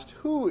was asked,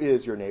 who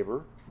is your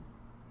neighbor?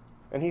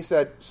 And he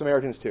said,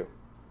 Samaritans too.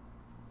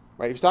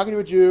 Right? He was talking to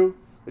a Jew.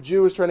 The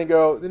Jew was trying to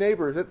go, the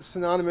neighbor, is that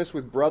synonymous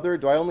with brother?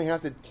 Do I only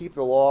have to keep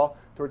the law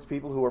towards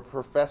people who are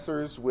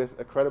professors with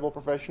a credible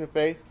profession of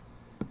faith?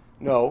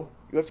 No.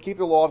 You have to keep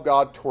the law of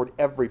God toward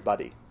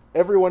everybody.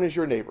 Everyone is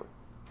your neighbor.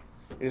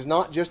 It is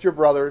not just your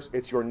brothers,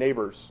 it's your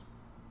neighbors.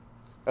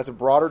 That's a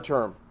broader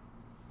term.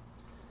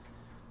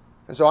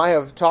 And so I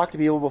have talked to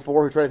people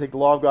before who try to take the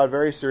law of God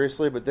very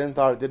seriously, but then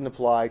thought it didn't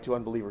apply to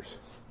unbelievers.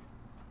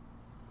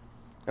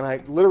 And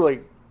I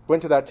literally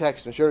went to that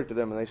text and showed it to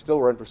them, and they still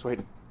were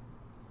unpersuaded.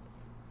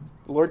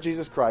 The Lord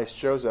Jesus Christ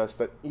shows us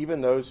that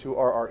even those who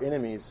are our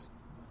enemies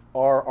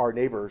are our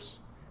neighbors,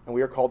 and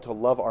we are called to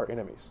love our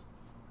enemies.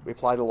 We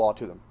apply the law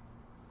to them.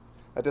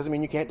 That doesn't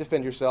mean you can't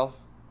defend yourself.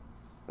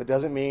 That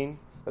doesn't mean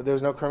that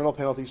there's no criminal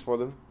penalties for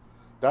them.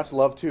 That's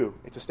love too.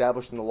 It's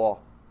established in the law.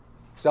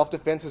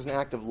 Self-defense is an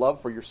act of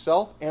love for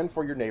yourself and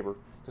for your neighbor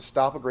to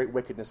stop a great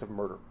wickedness of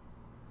murder.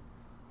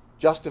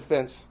 Just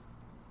defense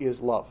is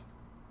love.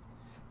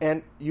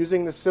 And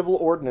using the civil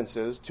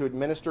ordinances to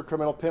administer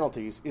criminal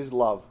penalties is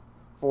love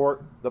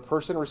for the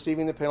person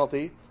receiving the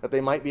penalty, that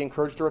they might be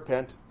encouraged to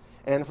repent,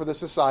 and for the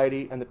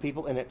society and the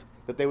people in it,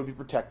 that they would be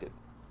protected.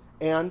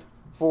 And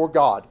for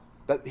God,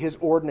 that his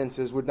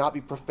ordinances would not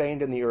be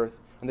profaned in the earth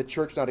and the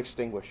church not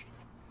extinguished.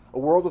 A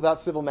world without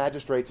civil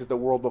magistrates is the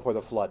world before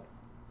the flood.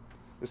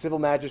 The civil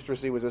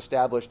magistracy was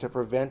established to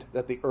prevent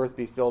that the earth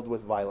be filled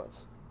with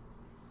violence.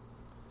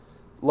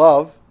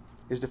 Love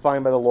is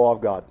defined by the law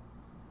of God.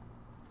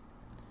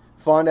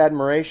 Fond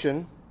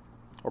admiration,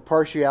 or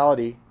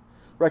partiality,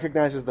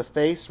 recognizes the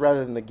face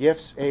rather than the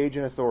gifts, age,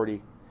 and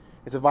authority.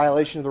 It's a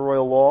violation of the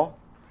royal law.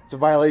 It's a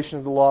violation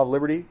of the law of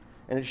liberty,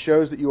 and it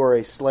shows that you are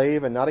a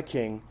slave and not a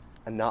king,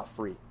 and not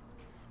free.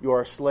 You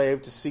are a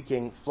slave to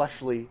seeking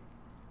fleshly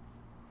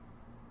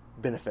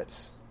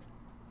benefits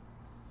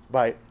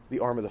by the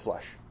arm of the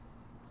flesh.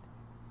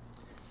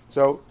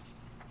 So,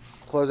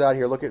 close out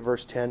here. Look at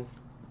verse 10.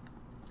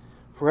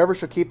 For whoever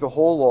shall keep the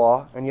whole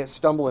law and yet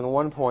stumble in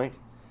one point,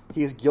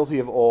 he is guilty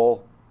of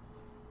all.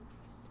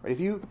 Right? If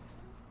you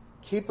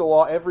keep the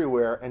law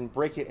everywhere and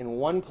break it in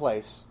one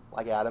place,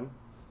 like Adam,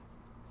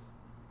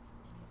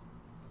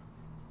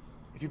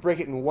 if you break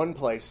it in one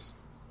place,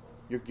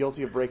 you're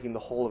guilty of breaking the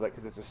whole of it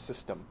because it's a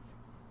system.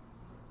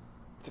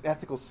 It's an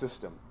ethical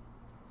system.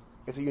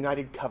 It's a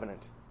united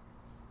covenant.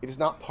 It is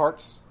not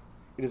parts.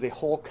 It is a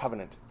whole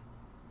covenant.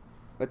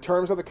 The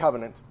terms of the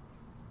covenant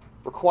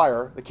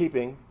require the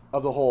keeping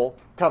of the whole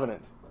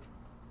covenant.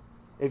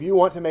 If you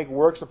want to make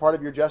works a part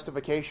of your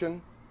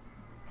justification,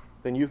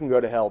 then you can go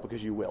to hell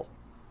because you will.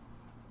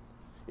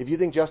 If you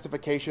think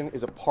justification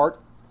is a part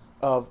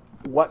of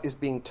what is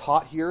being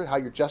taught here, how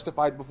you're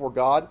justified before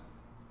God,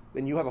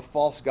 then you have a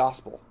false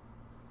gospel.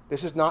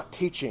 This is not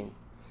teaching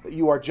that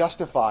you are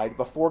justified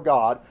before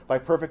God by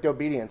perfect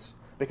obedience,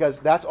 because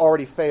that's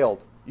already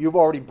failed. You've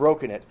already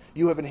broken it.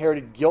 You have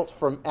inherited guilt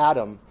from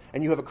Adam,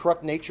 and you have a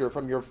corrupt nature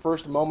from your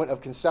first moment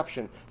of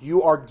conception.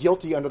 You are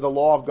guilty under the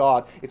law of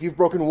God. If you've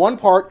broken one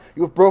part,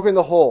 you have broken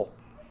the whole,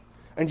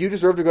 and you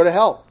deserve to go to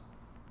hell.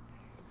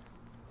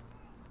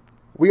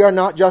 We are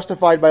not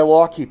justified by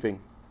law keeping.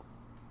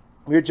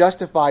 We are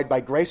justified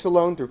by grace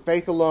alone, through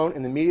faith alone,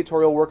 in the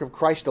mediatorial work of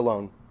Christ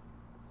alone.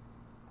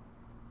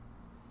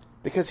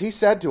 Because he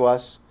said to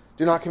us,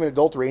 do not commit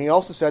adultery. And he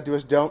also said to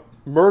us, don't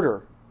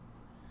murder.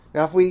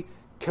 Now, if we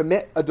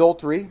commit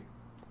adultery,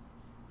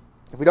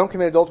 if we don't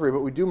commit adultery,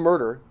 but we do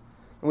murder,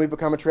 then we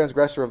become a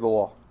transgressor of the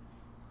law.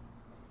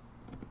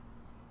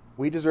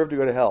 We deserve to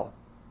go to hell.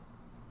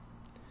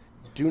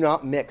 Do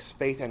not mix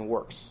faith and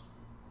works.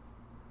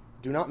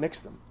 Do not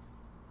mix them.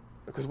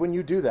 Because when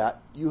you do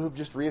that, you have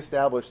just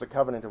reestablished the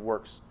covenant of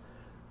works.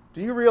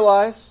 Do you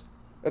realize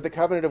that the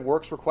covenant of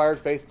works required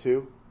faith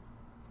too?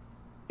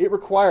 It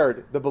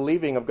required the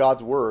believing of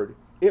God's word.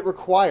 It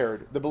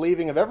required the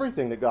believing of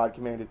everything that God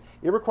commanded.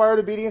 It required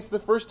obedience to the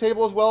first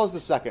table as well as the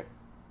second.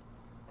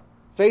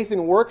 Faith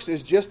in works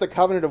is just the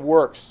covenant of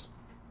works.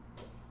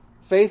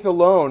 Faith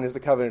alone is the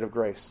covenant of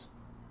grace.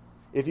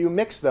 If you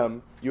mix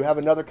them, you have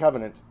another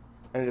covenant,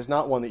 and it is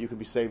not one that you can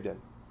be saved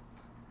in.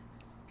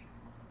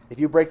 If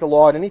you break the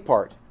law in any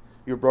part,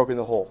 you have broken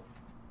the whole.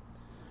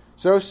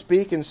 So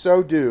speak and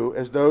so do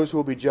as those who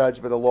will be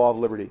judged by the law of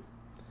liberty.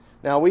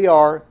 Now we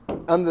are,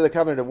 under the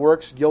covenant of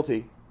works,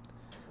 guilty.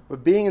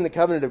 But being in the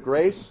covenant of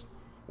grace,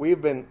 we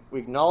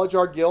acknowledge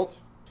our guilt.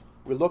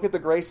 We look at the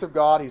grace of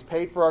God. He's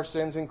paid for our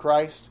sins in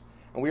Christ.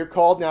 And we are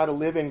called now to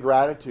live in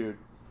gratitude,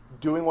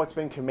 doing what's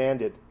been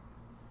commanded.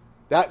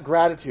 That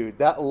gratitude,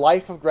 that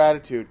life of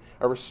gratitude,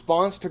 a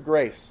response to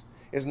grace,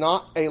 is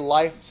not a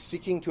life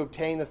seeking to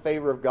obtain the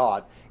favor of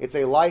God. It's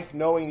a life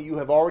knowing that you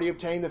have already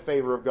obtained the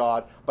favor of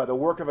God by the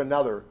work of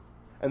another,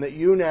 and that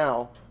you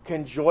now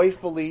can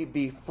joyfully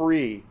be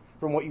free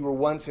from what you were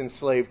once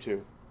enslaved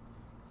to.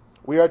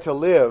 We are to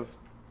live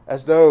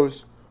as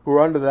those who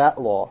are under that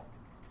law,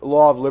 the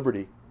law of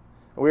liberty.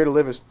 And we are to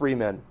live as free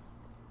men.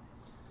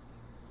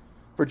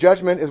 For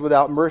judgment is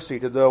without mercy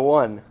to the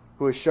one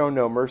who has shown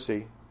no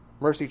mercy.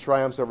 Mercy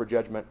triumphs over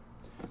judgment.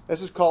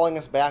 This is calling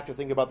us back to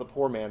think about the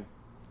poor man.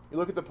 You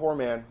look at the poor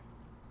man,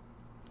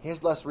 he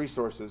has less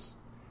resources.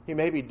 He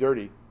may be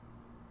dirty,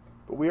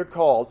 but we are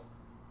called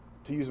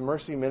to use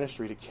mercy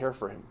ministry to care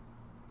for him.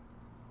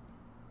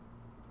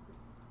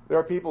 There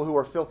are people who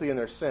are filthy in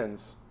their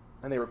sins,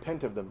 and they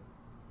repent of them.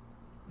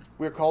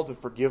 We are called to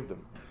forgive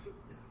them.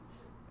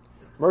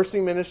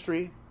 Mercy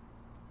ministry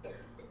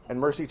and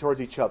mercy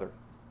towards each other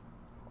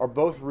are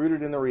both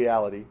rooted in the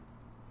reality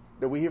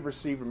that we have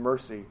received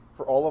mercy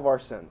for all of our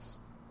sins.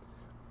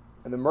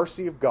 And the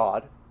mercy of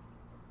God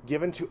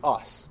given to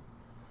us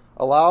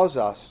allows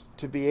us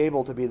to be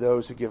able to be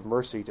those who give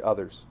mercy to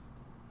others.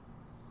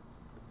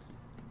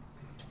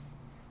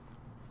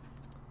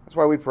 That's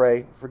why we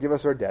pray, forgive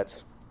us our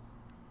debts,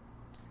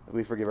 as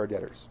we forgive our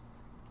debtors.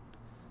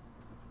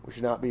 We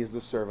should not be as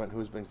the servant who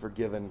has been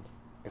forgiven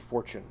a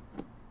fortune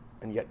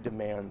and yet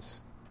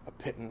demands a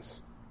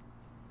pittance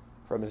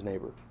from his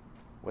neighbor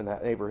when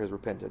that neighbor has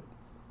repented.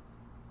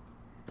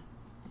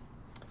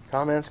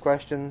 Comments,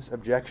 questions,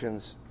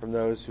 objections from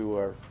those who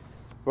are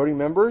voting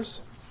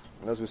members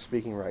and those with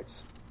speaking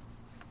rights?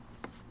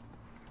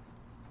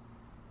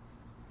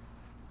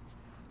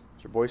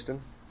 Mr. Boyston?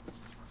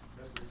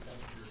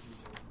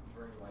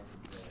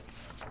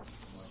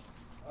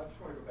 I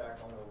just want to go back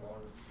on the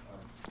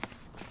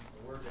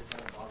word that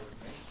kind of bothers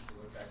me.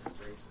 We look back at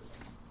racism.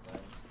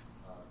 Right?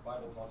 The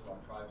Bible talks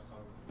about tribes,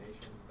 tongues, and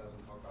nations. It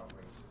doesn't talk about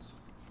races.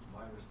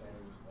 My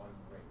understanding was one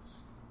race.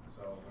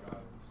 So when I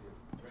see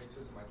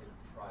racism, I think of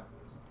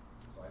tribalism.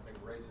 So I think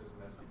racism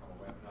has become a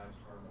weaponized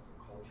term of the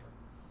culture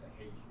to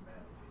hate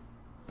humanity.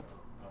 So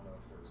I don't know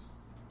if there's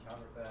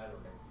counter to that, or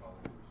maybe tell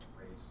me there's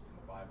race in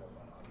the Bible,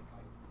 but I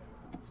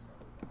never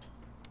discovered that.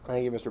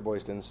 Thank you, Mr.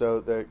 Boyston. So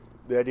the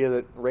idea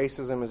that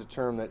racism is a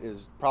term that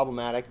is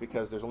problematic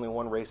because there's only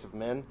one race of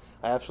men,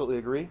 I absolutely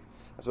agree.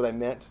 That's what I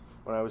meant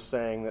when I was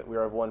saying that we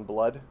are of one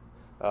blood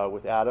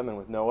with Adam and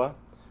with Noah.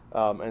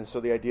 And so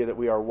the idea that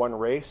we are one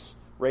race,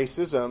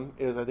 racism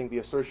is, I think, the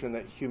assertion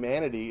that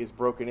humanity is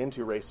broken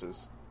into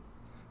races,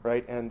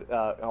 right? And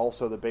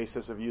also the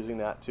basis of using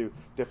that to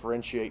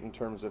differentiate in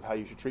terms of how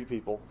you should treat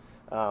people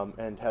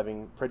and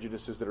having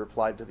prejudices that are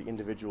applied to the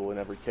individual in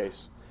every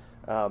case.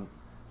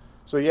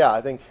 So yeah, I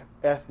think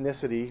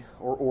ethnicity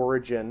or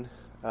origin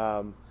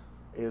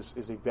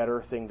is a better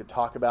thing to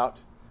talk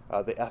about,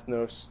 the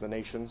ethnos, the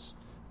nations.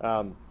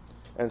 And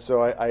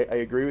so I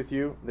agree with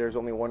you. There's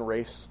only one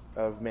race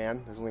of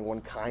man. There's only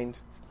one kind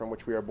from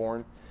which we are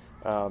born.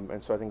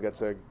 And so I think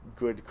that's a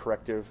good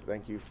corrective.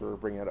 Thank you for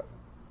bringing that up.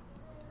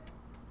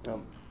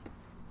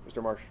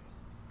 Mr. Marsh.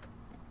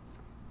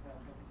 Thank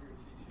you for your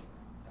teaching.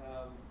 I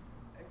have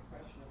a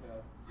question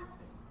about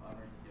gifting,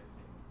 honoring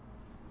gifting.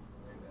 Is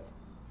the way that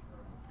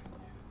term has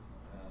been used.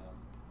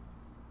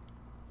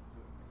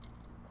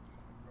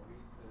 Are we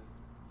to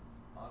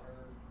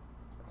honor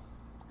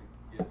the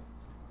gift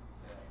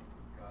that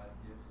God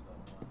gives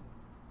someone,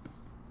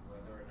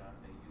 whether or not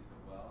they use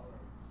it well, or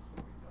are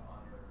we to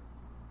honor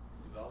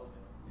the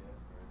development of the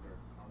gift, or is there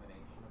a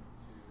combination of the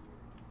two?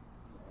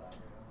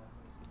 Elaborate on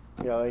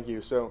that. Yeah, thank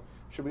you. So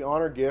should we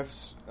honor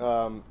gifts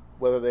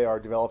whether they are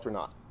developed or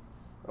not,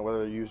 or whether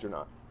they're used or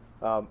not?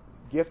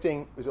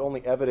 Gifting is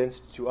only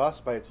evidenced to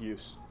us by its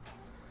use.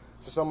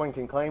 So someone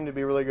can claim to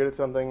be really good at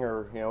something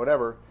or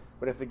whatever,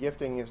 but if the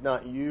gifting is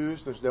not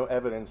used, there's no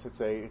evidence.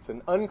 It's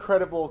an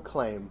uncredible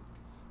claim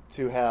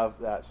to have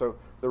that. So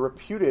the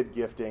reputed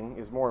gifting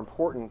is more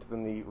important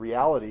than the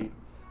reality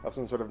of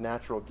some sort of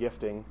natural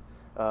gifting.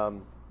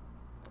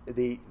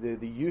 The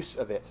use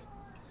of it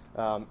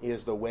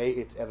is the way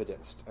it's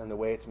evidenced and the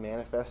way it's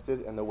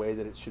manifested and the way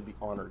that it should be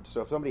honored.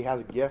 So if somebody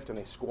has a gift and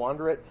they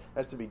squander it,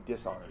 that's to be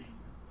dishonored.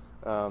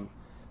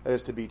 That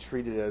is to be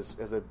treated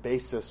as a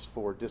basis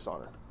for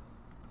dishonor.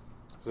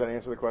 Does that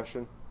answer the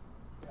question?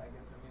 Yeah, I guess.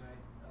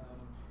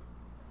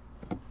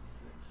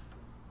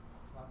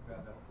 Talk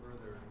about that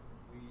further.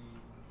 If we,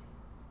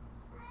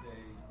 let's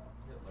say,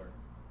 Hitler,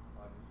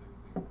 obviously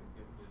was a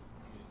gifted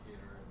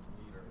communicator and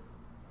leader,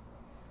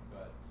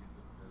 but used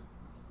it for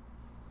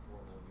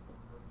horrible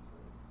evil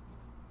purposes.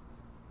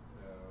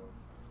 So,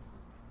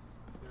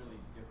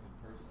 clearly gifted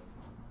person.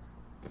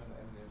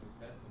 And there's a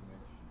sense in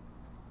which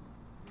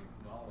we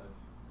acknowledge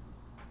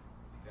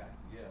that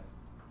gift,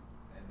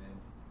 and then,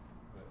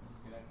 but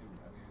connected,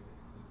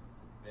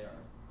 it's there,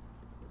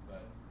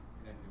 but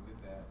connected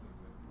with that, we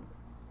would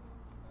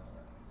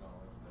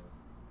acknowledge that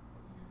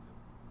we use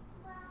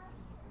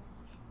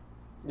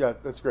it. Yeah,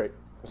 that's great.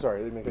 Sorry,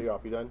 I didn't mean to cut you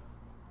off. You done?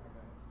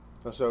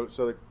 Okay.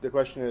 So the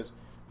question is,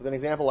 with an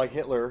example like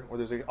Hitler, where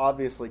there's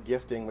obviously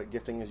gifting, but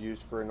gifting is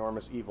used for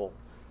enormous evil,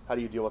 how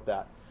do you deal with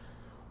that?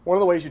 One of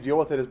the ways you deal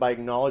with it is by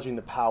acknowledging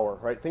the power,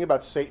 right? Think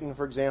about Satan,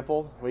 for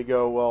example. We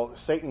go, well,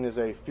 Satan is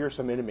a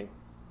fearsome enemy,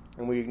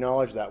 and we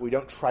acknowledge that. We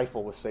don't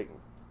trifle with Satan.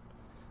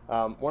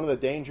 One of the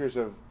dangers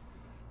of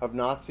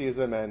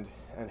Nazism and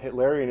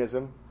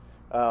Hitlerianism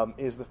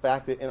is the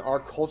fact that in our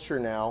culture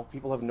now,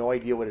 people have no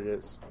idea what it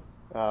is.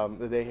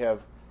 They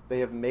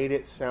have made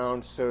it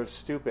sound so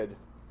stupid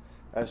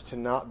as to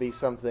not be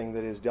something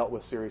that is dealt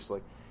with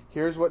seriously.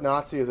 Here's what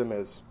Nazism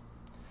is.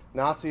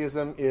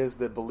 Nazism is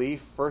the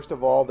belief, first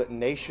of all, that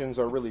nations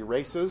are really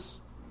races,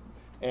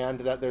 and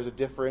that there's a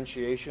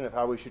differentiation of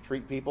how we should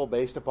treat people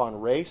based upon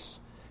race.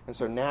 And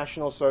so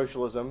National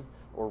Socialism,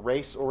 or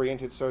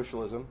race-oriented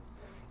socialism.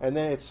 And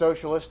then it's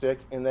socialistic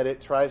in that it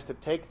tries to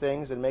take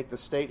things and make the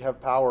state have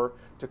power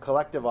to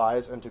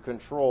collectivize and to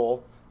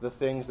control the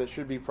things that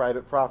should be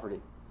private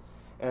property.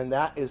 And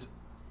that is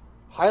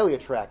highly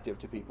attractive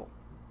to people.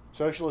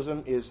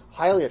 Socialism is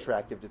highly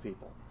attractive to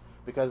people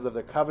because of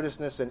the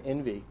covetousness and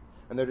envy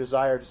and their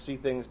desire to see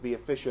things be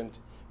efficient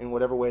in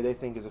whatever way they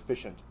think is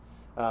efficient.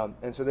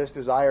 And so this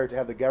desire to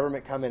have the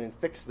government come in and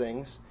fix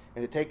things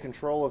and to take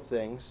control of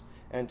things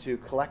and to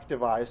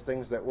collectivize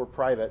things that were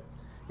private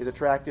is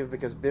attractive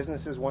because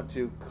businesses want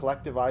to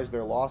collectivize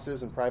their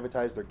losses and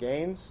privatize their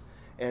gains,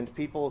 and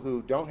people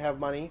who don't have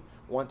money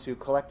want to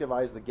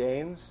collectivize the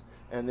gains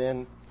and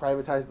then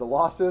privatize the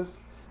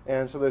losses.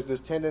 And so there's this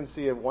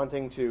tendency of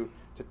wanting to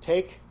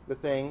take the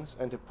things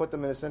and to put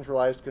them in a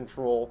centralized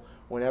control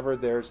whenever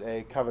there's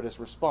a covetous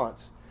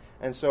response.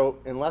 And so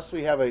unless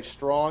we have a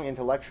strong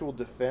intellectual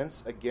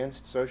defense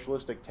against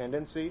socialistic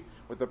tendency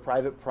with the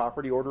private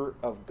property order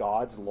of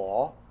God's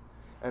law,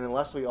 and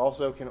unless we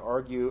also can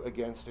argue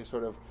against a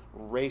sort of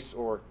race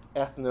or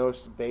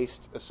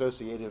ethnos-based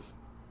associative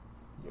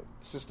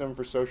system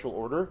for social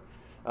order,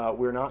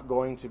 we're not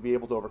going to be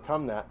able to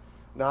overcome that.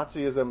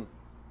 Nazism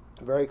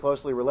very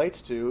closely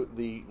relates to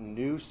the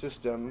new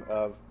system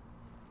of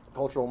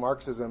cultural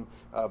Marxism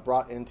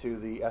brought into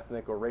the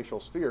ethnic or racial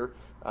sphere,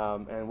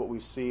 and what we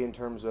see in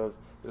terms of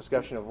the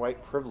discussion of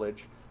white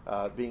privilege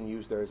being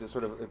used there is a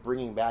sort of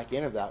bringing back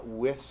in of that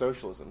with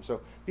socialism. So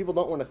people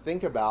don't want to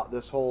think about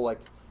this whole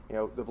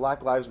the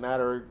Black Lives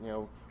Matter,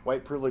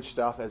 white privilege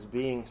stuff as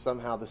being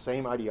somehow the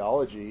same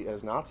ideology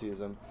as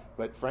Nazism,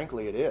 but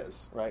frankly it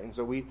is, right? And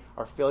so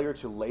our failure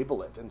to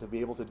label it and to be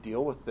able to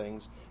deal with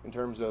things in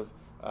terms of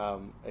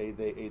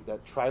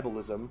that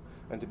tribalism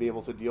and to be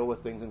able to deal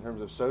with things in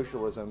terms of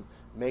socialism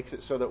makes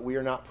it so that we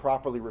are not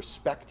properly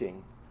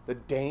respecting the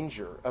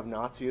danger of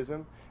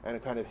Nazism and a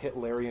kind of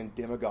Hitlerian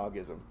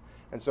demagogism.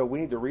 And so we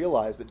need to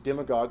realize that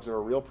demagogues are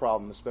a real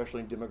problem,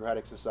 especially in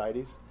democratic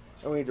societies.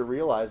 And we need to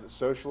realize that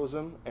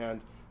socialism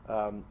and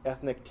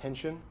ethnic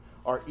tension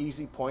are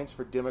easy points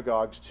for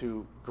demagogues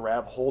to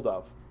grab hold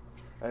of.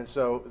 And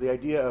so the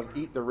idea of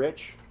eat the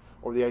rich,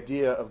 or the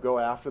idea of go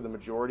after the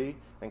majority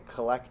and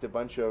collect a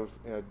bunch of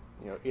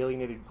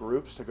alienated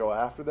groups to go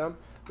after them,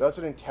 that's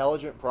an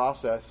intelligent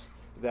process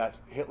that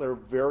Hitler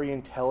very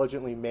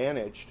intelligently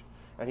managed,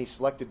 and he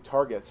selected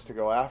targets to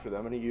go after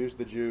them, and he used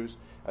the Jews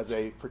as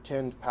a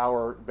pretend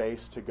power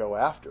base to go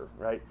after,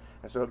 right?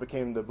 And so it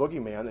became the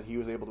boogeyman that he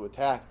was able to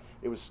attack.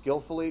 It was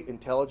skillfully,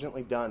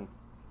 intelligently done,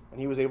 and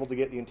he was able to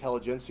get the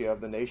intelligentsia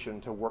of the nation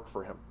to work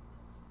for him.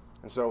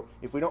 And so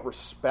if we don't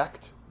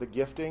respect the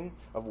gifting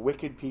of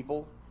wicked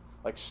people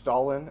like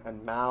Stalin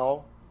and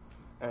Mao,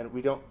 and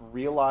we don't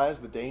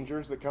realize the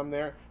dangers that come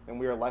there, then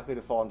we are likely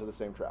to fall into the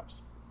same traps.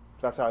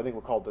 So that's how I think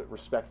we're called to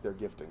respect their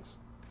giftings.